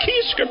scripture.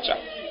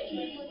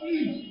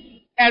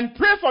 And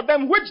pray for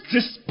them which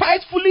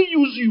despitefully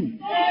use you.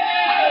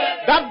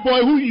 That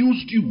boy who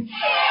used you.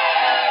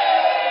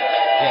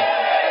 Yeah.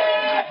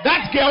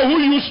 That girl who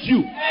used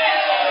you.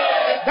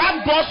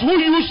 That boss who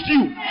used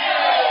you.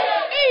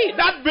 Hey,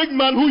 that big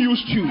man who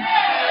used you.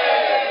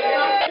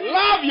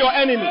 Love your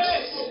enemies.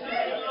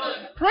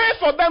 Pray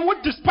for them who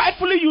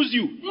despitefully use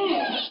you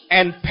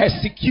and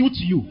persecute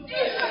you.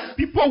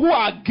 People who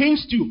are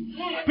against you.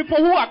 People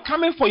who are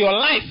coming for your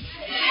life.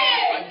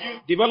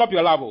 Develop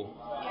your love.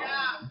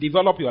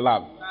 Develop your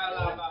love.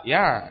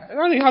 Yeah.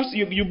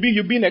 You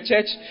be in a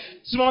church.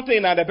 Small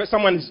thing that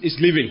someone is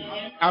leaving.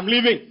 I'm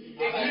leaving.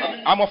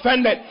 I'm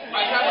offended.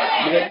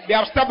 They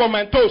have stepped on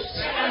my toes.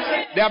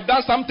 They have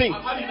done something.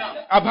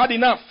 I've had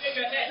enough.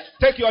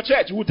 Take your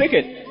church. We'll take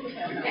it.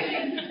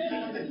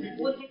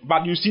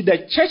 But you see,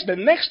 the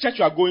next church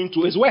you are going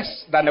to is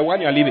worse than the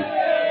one you are leaving.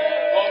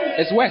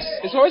 It's worse.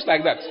 It's always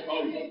like that.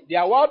 There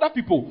are wilder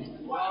people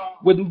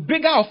with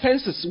bigger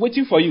offenses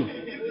waiting for you.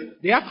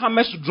 They have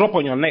hammers to drop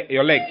on your leg.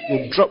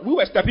 We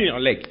were stepping on your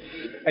leg,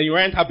 and you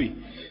weren't happy.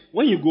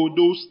 When you go,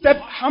 those step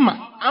hammer,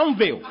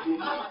 anvil,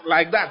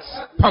 like that,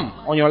 pam,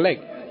 on your leg.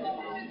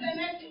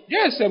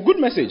 Yes, a good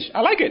message.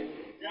 I like it.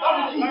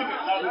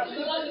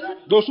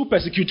 Those who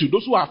persecute you,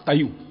 those who are after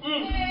you,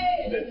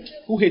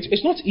 who hate you,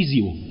 it's not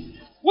easy.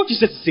 What you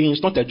said saying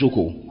is not a joke.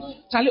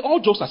 Charlie,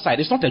 all jokes aside,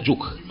 it's not a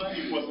joke.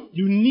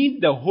 You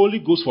need the Holy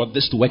Ghost for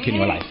this to work in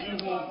your life.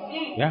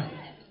 Yeah.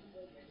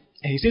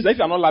 And he says that if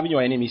you are not loving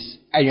your enemies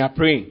and you are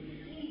praying,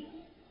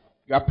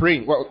 well,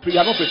 you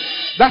are not praying.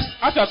 That's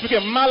after you are speaking,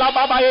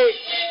 Malababaye.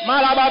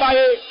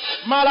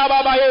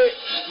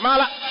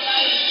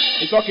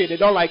 It's okay, they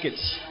don't like it.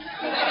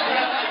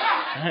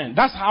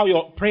 That's how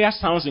your prayer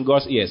sounds in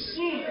God's ears.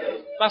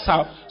 That's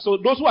how. So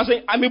those who are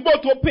saying, I'm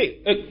about to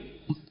pay.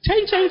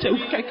 Change.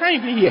 I can't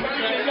even hear.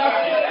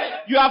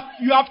 You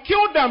have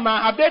killed them.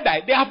 Have they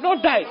died? They have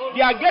not died.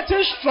 They are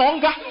getting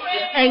stronger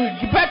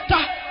and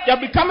better. They are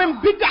becoming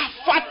bigger,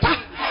 fatter,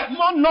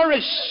 more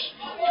nourished.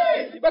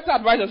 You better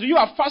advise us. You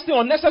are fasting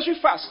unnecessary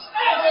fast.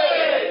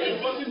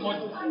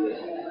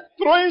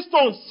 Throwing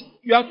stones.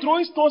 You are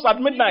throwing stones at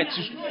midnight.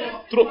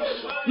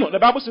 No, the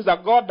Bible says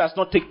that God does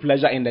not take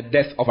pleasure in the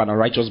death of an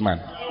unrighteous man.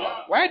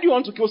 Why do you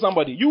want to kill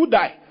somebody? You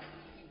die.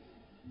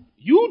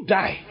 You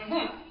die.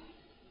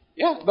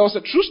 Yeah, there was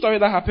a true story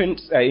that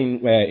happened in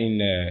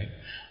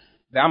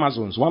the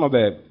Amazons, one of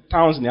the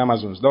towns in the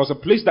Amazons. There was a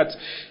place that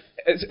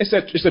it's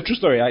a true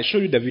story. I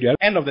showed you the video.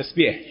 End of the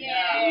spear.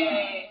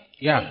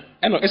 Yeah,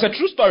 it's a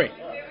true story.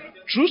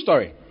 True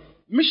story.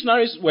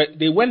 Missionaries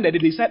they went there.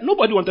 They said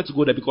nobody wanted to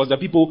go there because the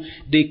people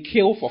they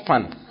kill for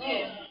fun.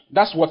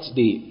 That's what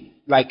they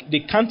like. They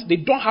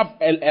don't have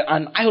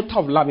an iota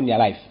of love in their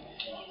life.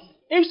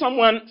 If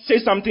someone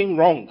says something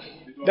wrong,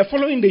 the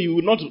following day you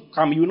will not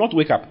come. You will not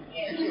wake up.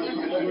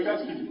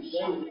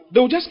 They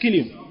will just kill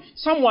him.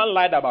 Someone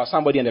lied about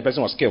somebody and the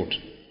person was killed.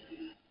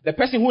 The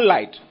person who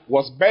lied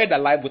was buried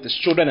alive with his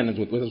children and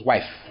with his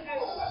wife.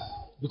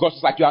 Because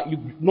it's like you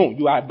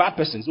are a bad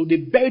person. So they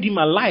buried him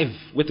alive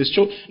with his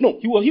children. No,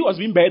 he was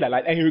being buried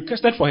alive and he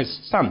requested for his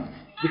son.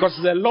 Because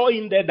there's a law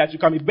in there that you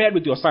can be buried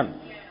with your son.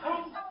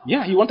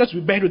 Yeah, he wanted to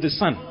be buried with his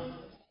son.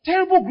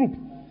 Terrible group.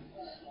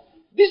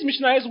 These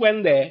missionaries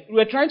went there. We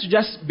were trying to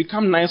just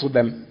become nice with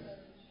them.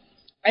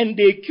 And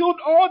they killed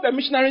all the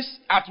missionaries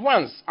at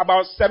once.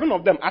 About 7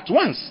 of them at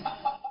once.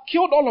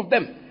 Killed all of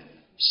them.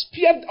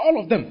 Speared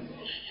all of them.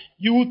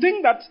 You would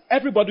think that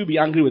everybody will be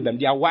angry with them.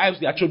 Their wives,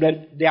 their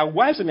children. Their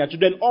wives and their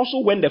children also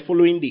went the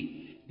following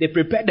day. They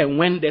prepared and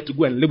went there to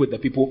go and live with the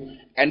people.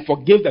 And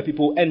forgive the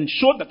people. And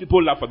showed the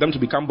people love for them to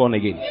become born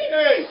again.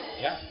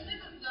 Yeah.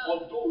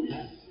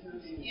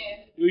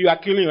 You are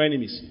killing your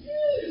enemies.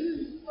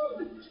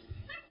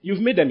 You've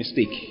made a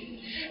mistake.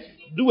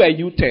 Do a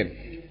U-turn.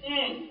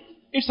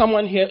 If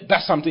someone here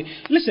does something,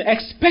 listen,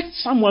 expect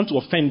someone to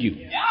offend you.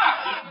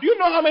 Do you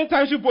know how many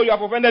times you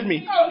have offended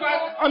me?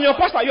 I'm your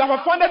pastor. You have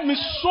offended me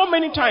so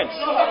many times.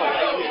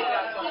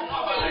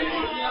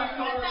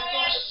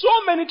 So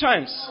many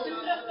times.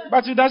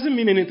 But it doesn't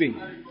mean anything.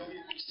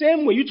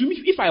 Same way,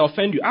 if I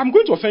offend you, I'm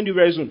going to offend you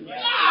very soon.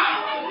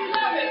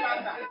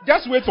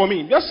 Just wait for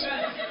me. Just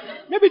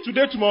maybe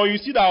today, tomorrow, you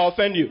see that I'll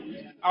offend you.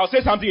 I'll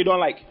say something you don't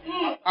like.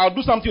 I'll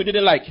do something you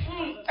didn't like.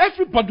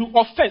 Everybody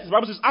offense. The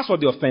Bible says, as for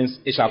the offense,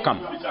 it shall come.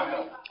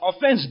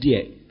 Offense,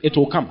 dear, it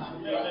will come.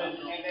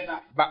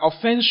 But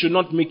offense should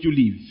not make you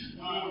leave.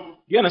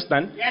 You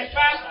understand? Yes,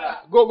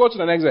 Pastor. Go to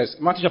the next verse.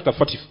 Matthew chapter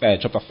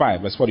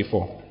 5, verse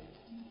 44.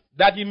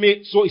 That you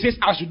may, so he says,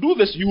 as you do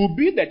this, you will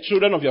be the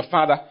children of your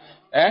Father,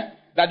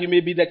 that you may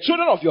be the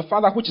children of your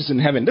Father which is in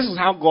heaven. This is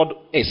how God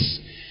is.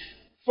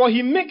 For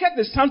he maketh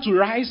the sun to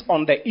rise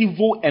on the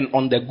evil and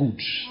on the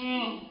good,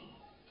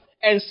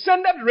 and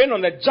sendeth rain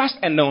on the just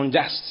and the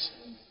unjust.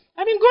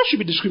 I mean, God should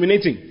be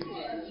discriminating.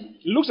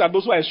 He looks at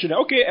those who are his children.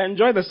 Okay,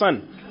 enjoy the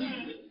sun.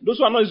 Those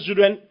who are not his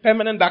children,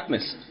 permanent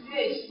darkness.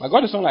 But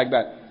God is not like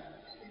that.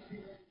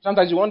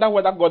 Sometimes you wonder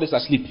whether God is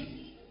asleep.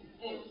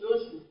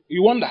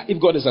 You wonder if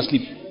God is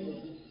asleep.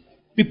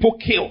 People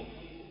kill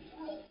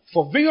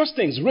for various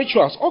things,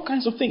 rituals, all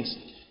kinds of things.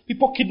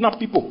 People kidnap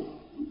people.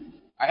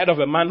 I heard of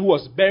a man who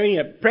was burying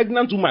a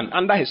pregnant woman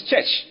under his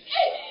church.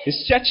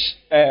 His church,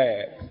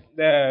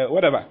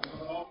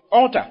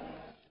 altar.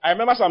 I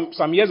remember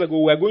some years ago,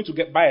 we were going to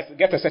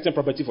get a certain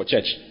property for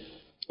church.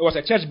 It was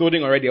a church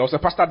building already. I was a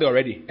pastor there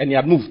already, and he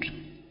had moved.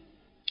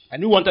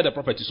 And we wanted the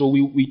property, so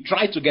we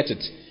tried to get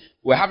it.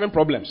 We were having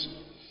problems.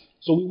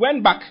 So we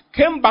went back,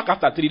 came back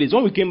after 3 days.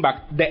 When we came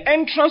back, the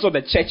entrance of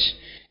the church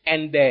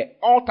and the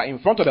altar, in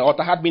front of the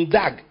altar, had been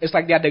dug. It's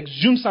like they had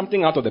exhumed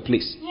something out of the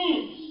place.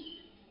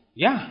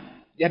 Yeah.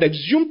 They had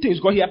exhumed things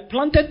because he had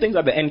planted things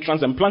at the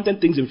entrance and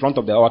planted things in front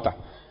of the altar.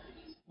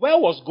 Where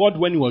was God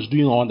when he was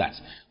doing all that?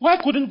 Why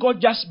couldn't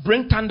God just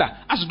bring thunder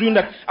as doing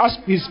that? As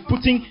he's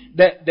putting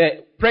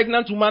the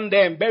pregnant woman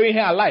there and burying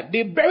her alive.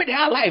 They buried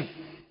her alive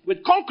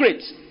with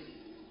concrete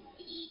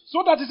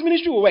so that his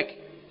ministry will work.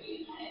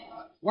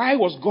 Why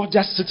was God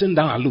just sitting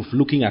down aloof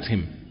looking at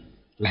him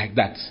like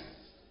that?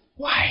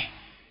 Why?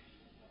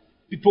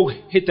 People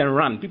hit and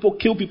run. People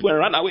kill people and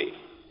run away.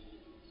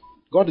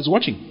 God is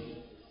watching.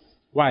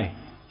 Why?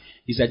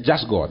 He's a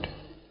just God.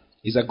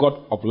 He's a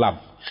God of love.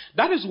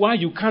 That is why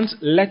you can't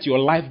let your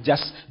life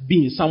just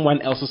be in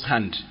someone else's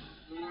hand.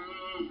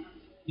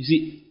 You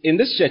see, in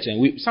this church,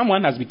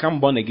 someone has become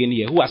born again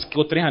here who has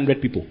killed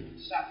 300 people.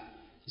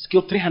 He's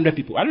killed 300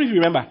 people. I don't know if you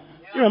remember.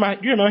 Do you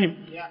remember him?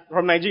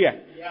 From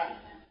Nigeria?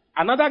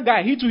 Another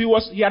guy, he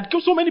had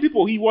killed so many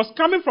people. He was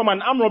coming from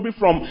an armed robbery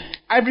from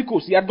Ivory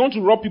Coast. He had gone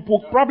to rob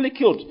people, probably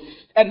killed,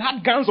 and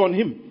had guns on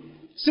him.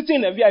 Sitting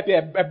in the VIP,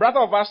 a brother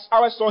of ours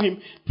saw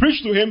him,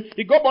 preached to him.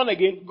 He got born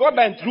again. God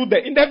died through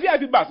in the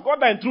VIP bus. God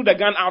died threw the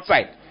gun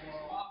outside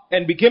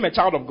and became a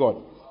child of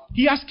God.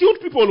 He has killed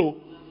people,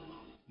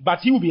 but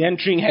he will be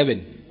entering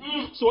heaven.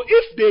 So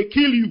if they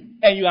kill you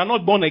and you are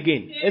not born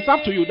again, it's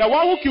up to you. The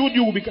one who killed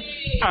you will become.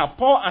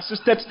 Paul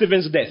assisted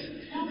Stephen's death.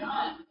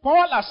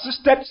 Paul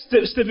assisted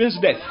Stephen's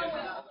death.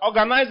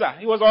 Organizer.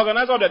 He was the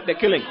organizer of the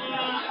killing.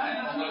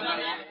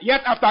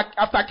 Yet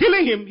after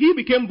killing him, he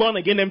became born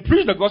again and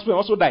preached the gospel and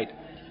also died.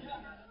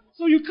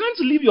 So you can't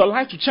leave your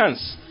life to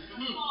chance.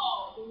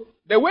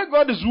 The way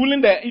God is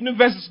ruling the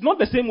universe is not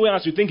the same way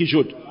as you think he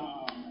should.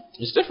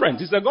 It's different.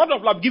 He's a God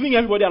of love, giving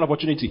everybody an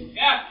opportunity.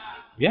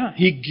 Yeah.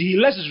 He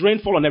lets his rain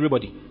fall on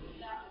everybody.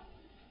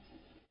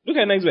 Look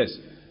at the next verse.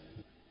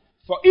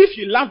 For if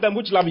you love them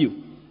which love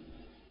you,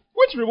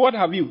 which reward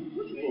have you?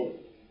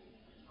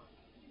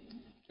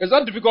 Is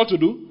that difficult to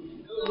do?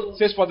 It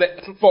says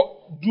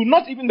do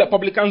not even the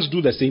publicans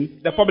do the same.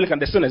 The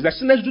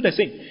sinners do the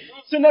same.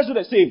 Sinners do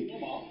the same.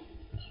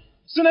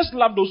 Sinners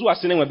love those who are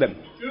sinning with them.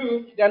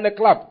 They're in the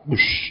club.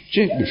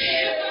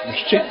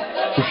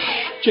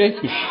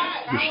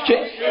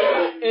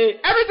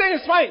 Everything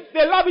is fine.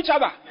 They love each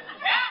other.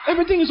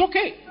 Everything is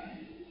okay.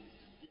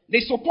 They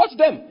support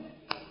them.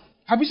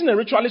 Have you seen a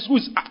ritualist who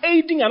is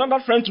aiding another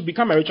friend to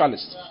become a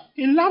ritualist?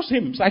 He loves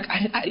him. It's like,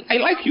 I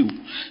like you.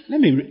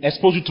 Let me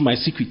expose you to my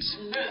secrets.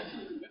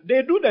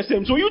 They do the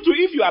same. So you too,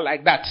 if you are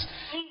like that,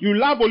 you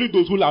love only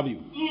those who love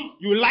you.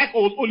 You like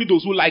only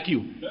those who like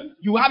you.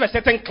 You have a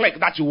certain clique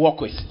that you work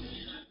with.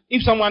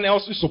 If someone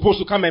else is supposed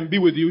to come and be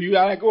with you, you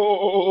are like,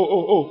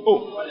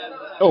 oh.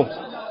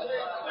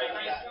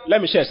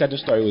 Let me share a certain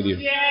story with you.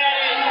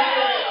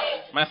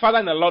 My father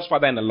and the Lord's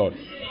father and the Lord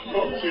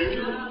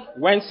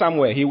went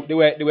somewhere. They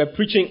were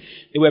preaching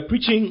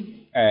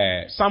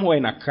somewhere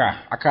in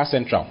Accra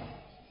Central.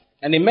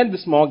 And they met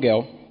this small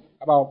girl,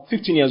 about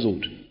 15 years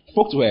old.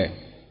 Spoke to her.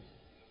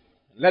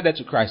 Led her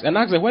to Christ and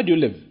asked her, where do you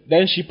live?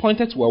 Then she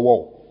pointed to a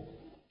wall.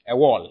 A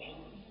wall.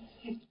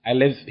 I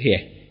live here.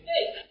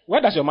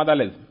 Where does your mother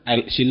live?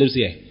 She lives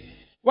here.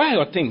 Where are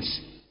your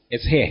things?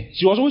 It's here.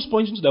 She was always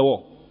pointing to the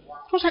wall.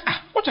 She was like,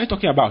 what are you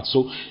talking about?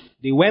 So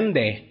they went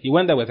there. He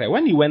went there with her.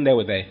 When he went there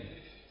with her,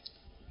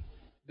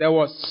 there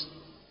was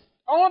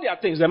all their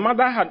things. The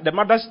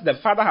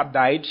father had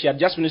died. She had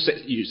just finished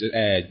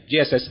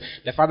GSS.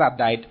 The father had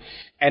died.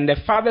 And the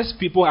father's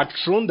people had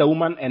thrown the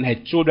woman and her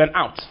children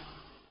out.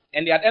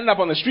 And they had ended up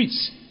on the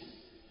streets.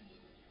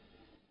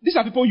 These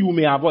are people you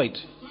may avoid.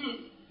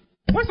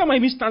 When someone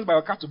even stands by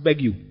your car to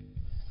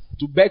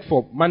beg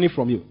for money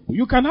from you,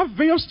 you can have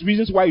various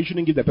reasons why you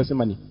shouldn't give the person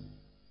money.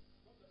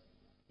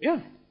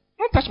 Yeah.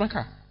 Don't touch my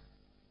car.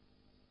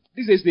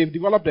 These days they've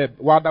developed a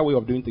wilder way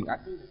of doing things.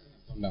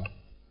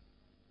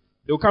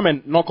 They'll come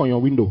and knock on your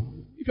window.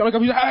 If you're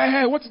like,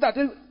 hey, what's that?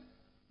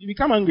 You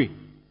become angry.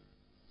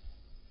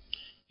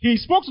 He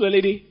spoke to the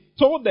lady,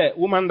 told the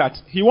woman that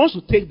he wants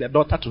to take the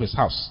daughter to his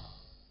house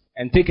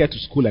and take her to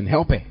school and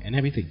help her and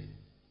everything.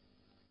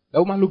 The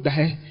woman looked at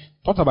her,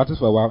 thought about it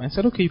for a while, and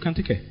said, okay, you can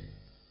take her.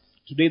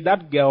 Today,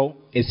 that girl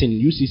is in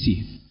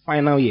UCC,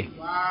 final year.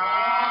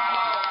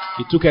 Wow.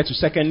 He took her to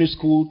secondary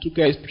school,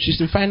 she's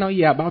in final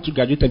year, about to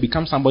graduate and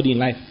become somebody in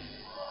life.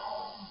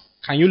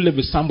 Can you live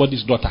with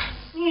somebody's daughter?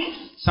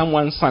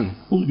 Someone's son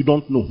who you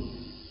don't know?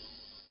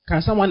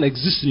 Can someone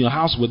exist in your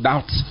house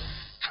without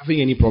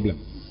having any problem?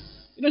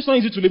 You know, it's not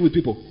easy to live with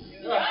people.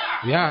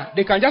 Yeah,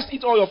 they can just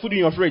eat all your food in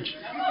your fridge.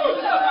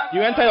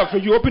 You enter your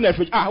fridge, you open the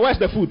fridge. Where's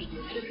the food?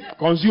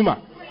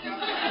 Consumer.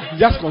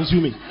 Just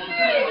consuming.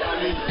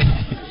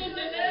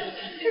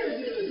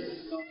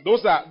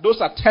 Those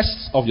are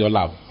tests of your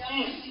love.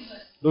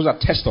 Those are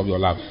tests of your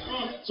love.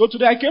 So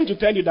today I came to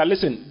tell you that,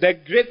 listen, the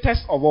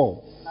greatest of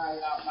all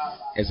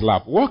is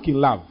love. Walk in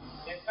love.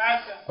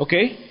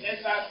 Okay?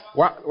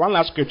 One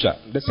last scripture.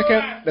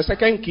 The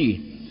second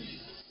key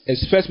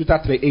is 1 Peter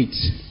 3:8,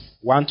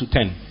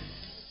 1-10.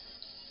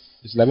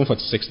 It's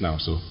 11:46 now.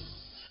 So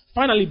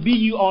finally, be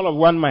you all of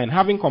one mind,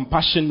 having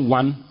compassion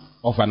one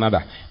of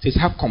another. It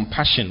says, have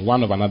compassion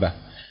one of another.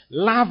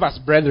 Love as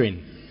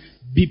brethren.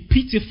 Be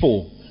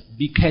pitiful.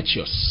 Be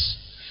courteous.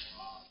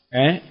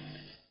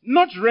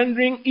 Not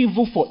rendering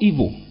evil for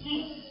evil.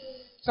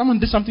 Someone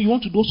did something, you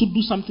want to also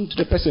do something to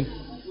the person.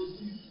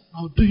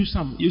 I'll do you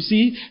some. You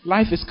see,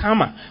 life is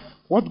karma.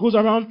 What goes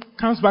around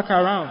comes back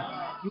around.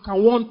 You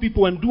can warn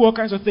people and do all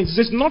kinds of things. It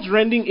says not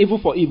rendering evil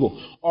for evil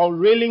or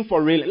railing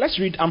for railing. Let's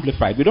read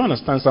Amplified. We don't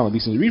understand some of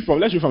these things.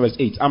 Let's read from verse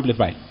 8,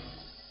 Amplified.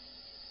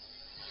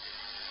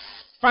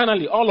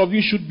 Finally, all of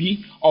you should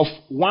be of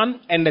one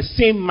and the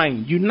same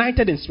mind,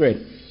 united in spirit,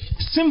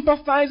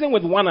 sympathizing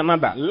with one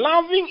another,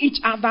 loving each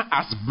other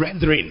as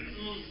brethren,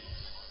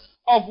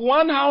 of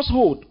one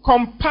household,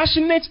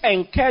 compassionate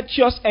and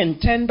courteous and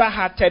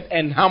tender-hearted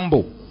and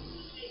humble.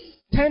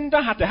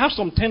 Tender-hearted. Have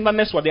some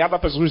tenderness for the other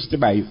person who's sitting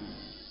by you.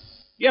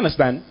 You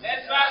understand?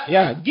 That's right.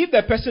 Yeah. Give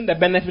the person the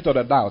benefit of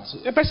the doubt.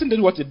 The person did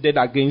what he did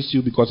against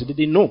you because he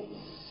didn't know.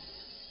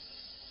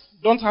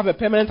 Don't have a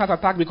permanent heart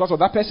attack because of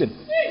that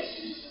person.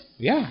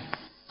 Yeah.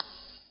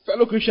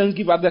 Fellow Christians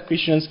give other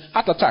Christians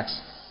heart attacks.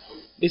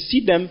 They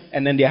see them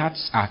and then their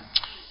hearts are,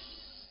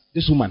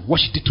 this woman, what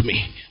she did to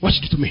me? What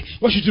she did to me?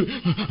 What she did to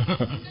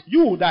me? You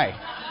will die.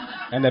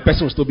 And the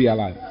person will still be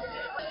alive.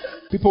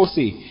 People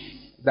say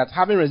that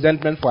having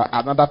resentment for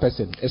another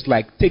person is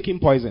like taking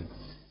poison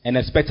and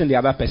expecting the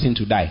other person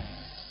to die.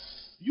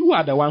 You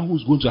are the one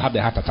who's going to have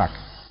the heart attack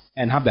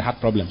and have the heart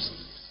problems.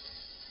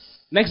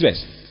 Next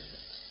verse.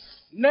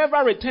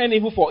 Never return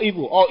evil for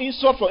evil or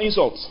insult for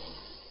insult.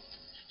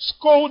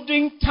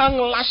 Scolding, tongue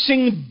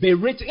lashing,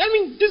 berating. I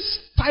mean, this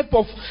type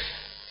of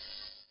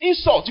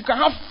insult. You can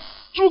have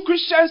two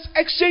Christians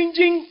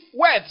exchanging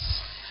words.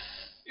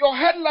 Your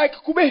head like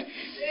kube.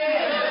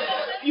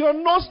 Your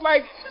nose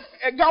like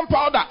a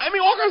gunpowder. I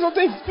mean, all kinds of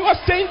things. You are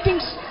saying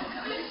things.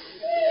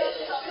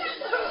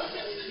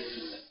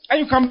 And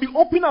you can be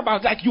open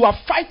about, like you are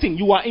fighting.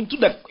 You are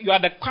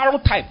the quarrel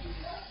type.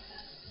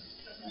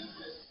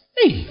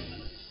 Hey.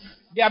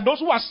 There are those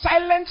who are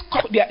silent.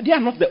 They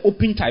are not the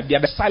open type. They are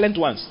the silent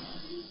ones.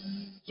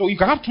 So you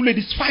can have two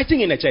ladies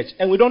fighting in a church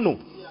and we don't know.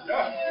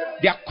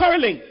 They are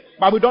quarreling,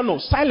 but we don't know.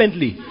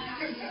 Silently.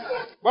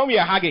 When we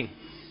are hugging,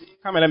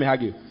 come and let me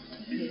hug you.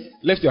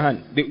 Lift your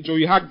hand. So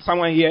you hug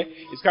someone here.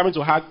 He's coming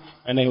to hug,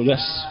 and then you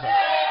just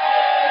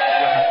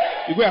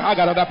you go and hug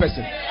another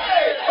person.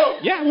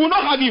 Yeah, we will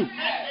not hug you.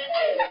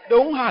 They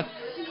won't hug.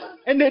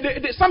 And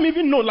they some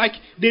even know, like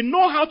they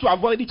know how to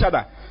avoid each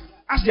other.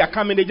 As they are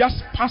coming, they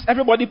just pass.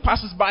 Everybody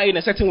passes by in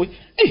a certain way.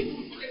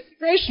 Hey,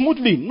 very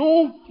smoothly.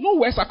 No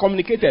words are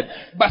communicated,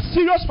 but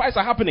serious fights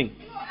are happening.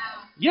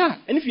 Yeah,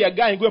 and if you're a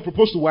guy and you go and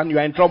propose to one, you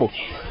are in trouble.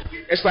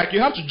 It's like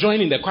you have to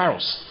join in the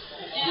quarrels.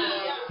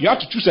 You have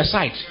to choose a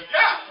side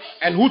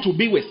and who to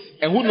be with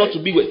and who not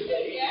to be with.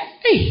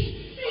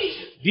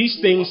 Hey, these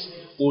things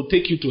will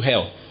take you to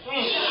hell.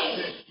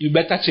 You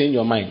better change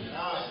your mind.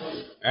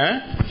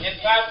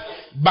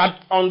 But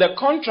on the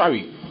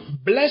contrary,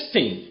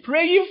 blessing,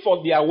 praying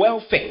for their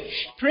welfare.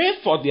 Pray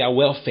for their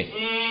welfare.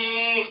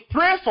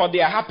 Pray for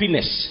their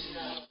happiness.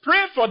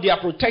 Pray for their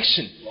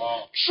protection.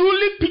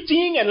 Truly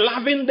pitying and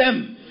loving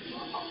them.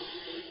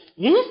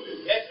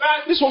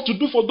 This is what to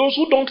do for those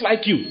who don't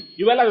like you.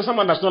 You realize that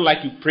someone does not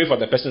like you, pray for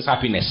the person's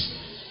happiness.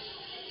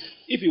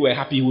 If he were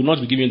happy, he would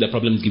not be giving you the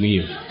problems giving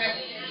you.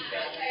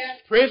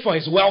 Pray for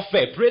his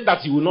welfare. Pray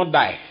that he will not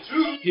die.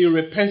 He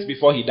repents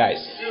before he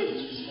dies.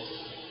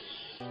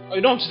 Oh,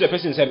 you don't see the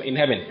person in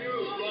heaven.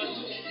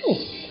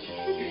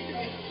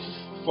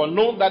 For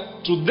know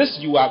that to this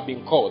you have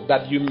been called,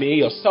 that you may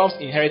yourselves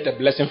inherit a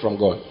blessing from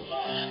God,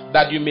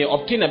 that you may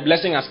obtain a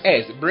blessing as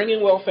heirs,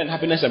 bringing welfare and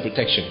happiness and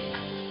protection.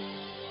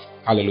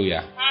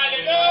 Hallelujah.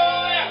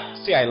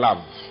 Hallelujah. Say I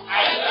love.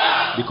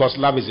 Because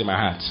love is in my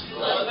heart.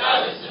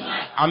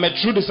 I'm a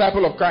true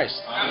disciple of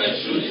Christ.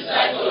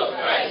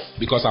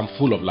 Because I'm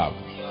full of love.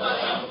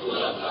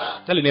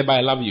 Tell your neighbor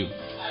I love you.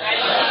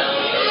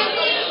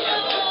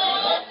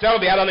 Tell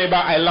the other neighbor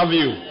I love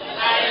you.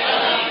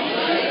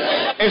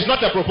 It's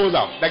not a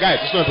proposal. The guys,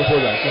 it's not a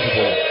proposal. It's not a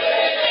proposal.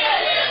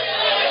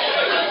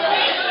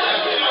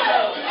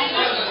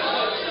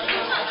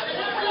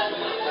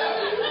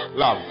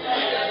 Love.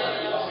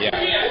 Yeah.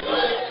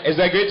 It's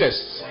the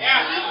greatest.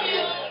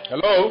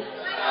 Hello?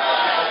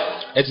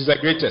 It is the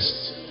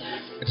greatest.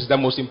 It is the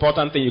most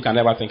important thing you can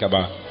ever think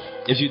about.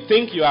 If you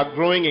think you are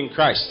growing in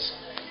Christ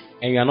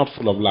and you are not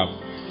full of love,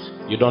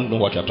 you don't know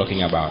what you are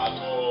talking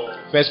about.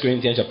 1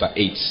 Corinthians chapter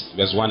 8,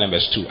 verse 1 and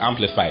verse 2.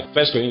 Amplified.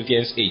 1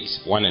 Corinthians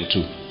 8, 1 and 2.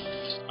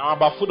 Now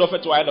about food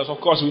offered to idols, of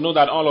course, we know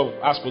that all of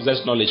us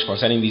possess knowledge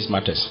concerning these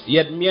matters.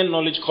 Yet mere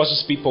knowledge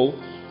causes people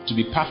to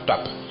be puffed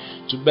up,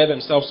 to bear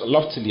themselves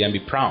loftily and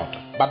be proud.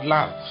 But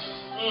love,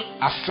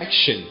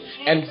 affection,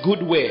 and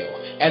goodwill,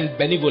 and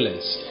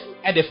benevolence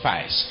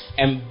edifies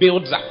and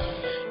builds up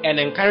and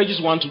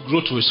encourages one to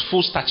grow to his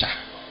full stature.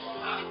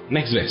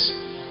 Next verse.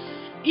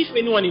 If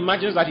anyone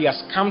imagines that he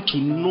has come to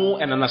know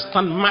and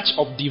understand much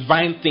of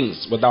divine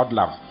things without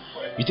love,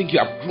 you think you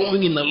are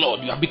growing in the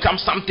Lord, you have become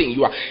something,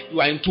 you are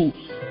into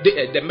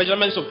the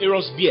measurements of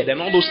Aaron's beard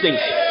and all those things.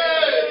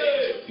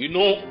 You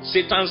know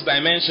Satan's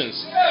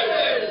dimensions.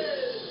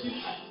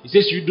 He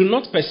says you do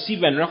not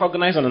perceive and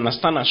recognize and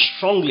understand as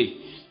strongly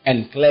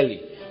and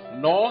clearly,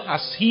 nor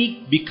has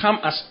he become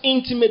as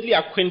intimately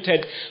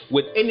acquainted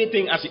with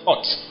anything as he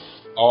ought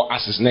or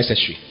as is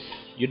necessary.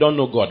 You don't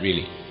know God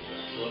really.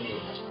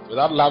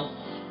 Without love,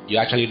 you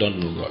actually don't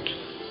know God.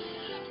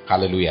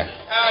 Hallelujah.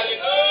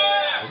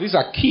 Hallelujah. These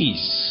are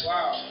keys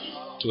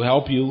to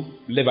help you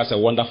live as a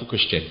wonderful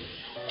Christian.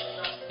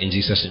 In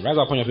Jesus' name. Rise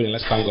up on your feet and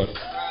let's thank God.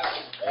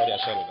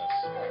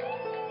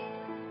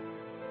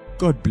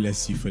 God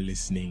bless you for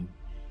listening.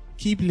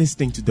 Keep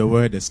listening to the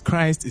word as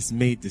Christ is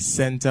made the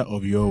center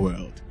of your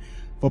world.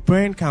 For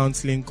prayer and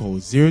counseling, call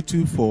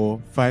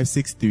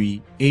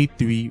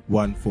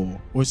 024-563-8314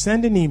 or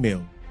send an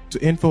email to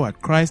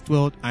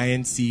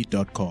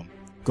info@christworldinc.com.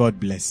 God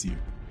bless you.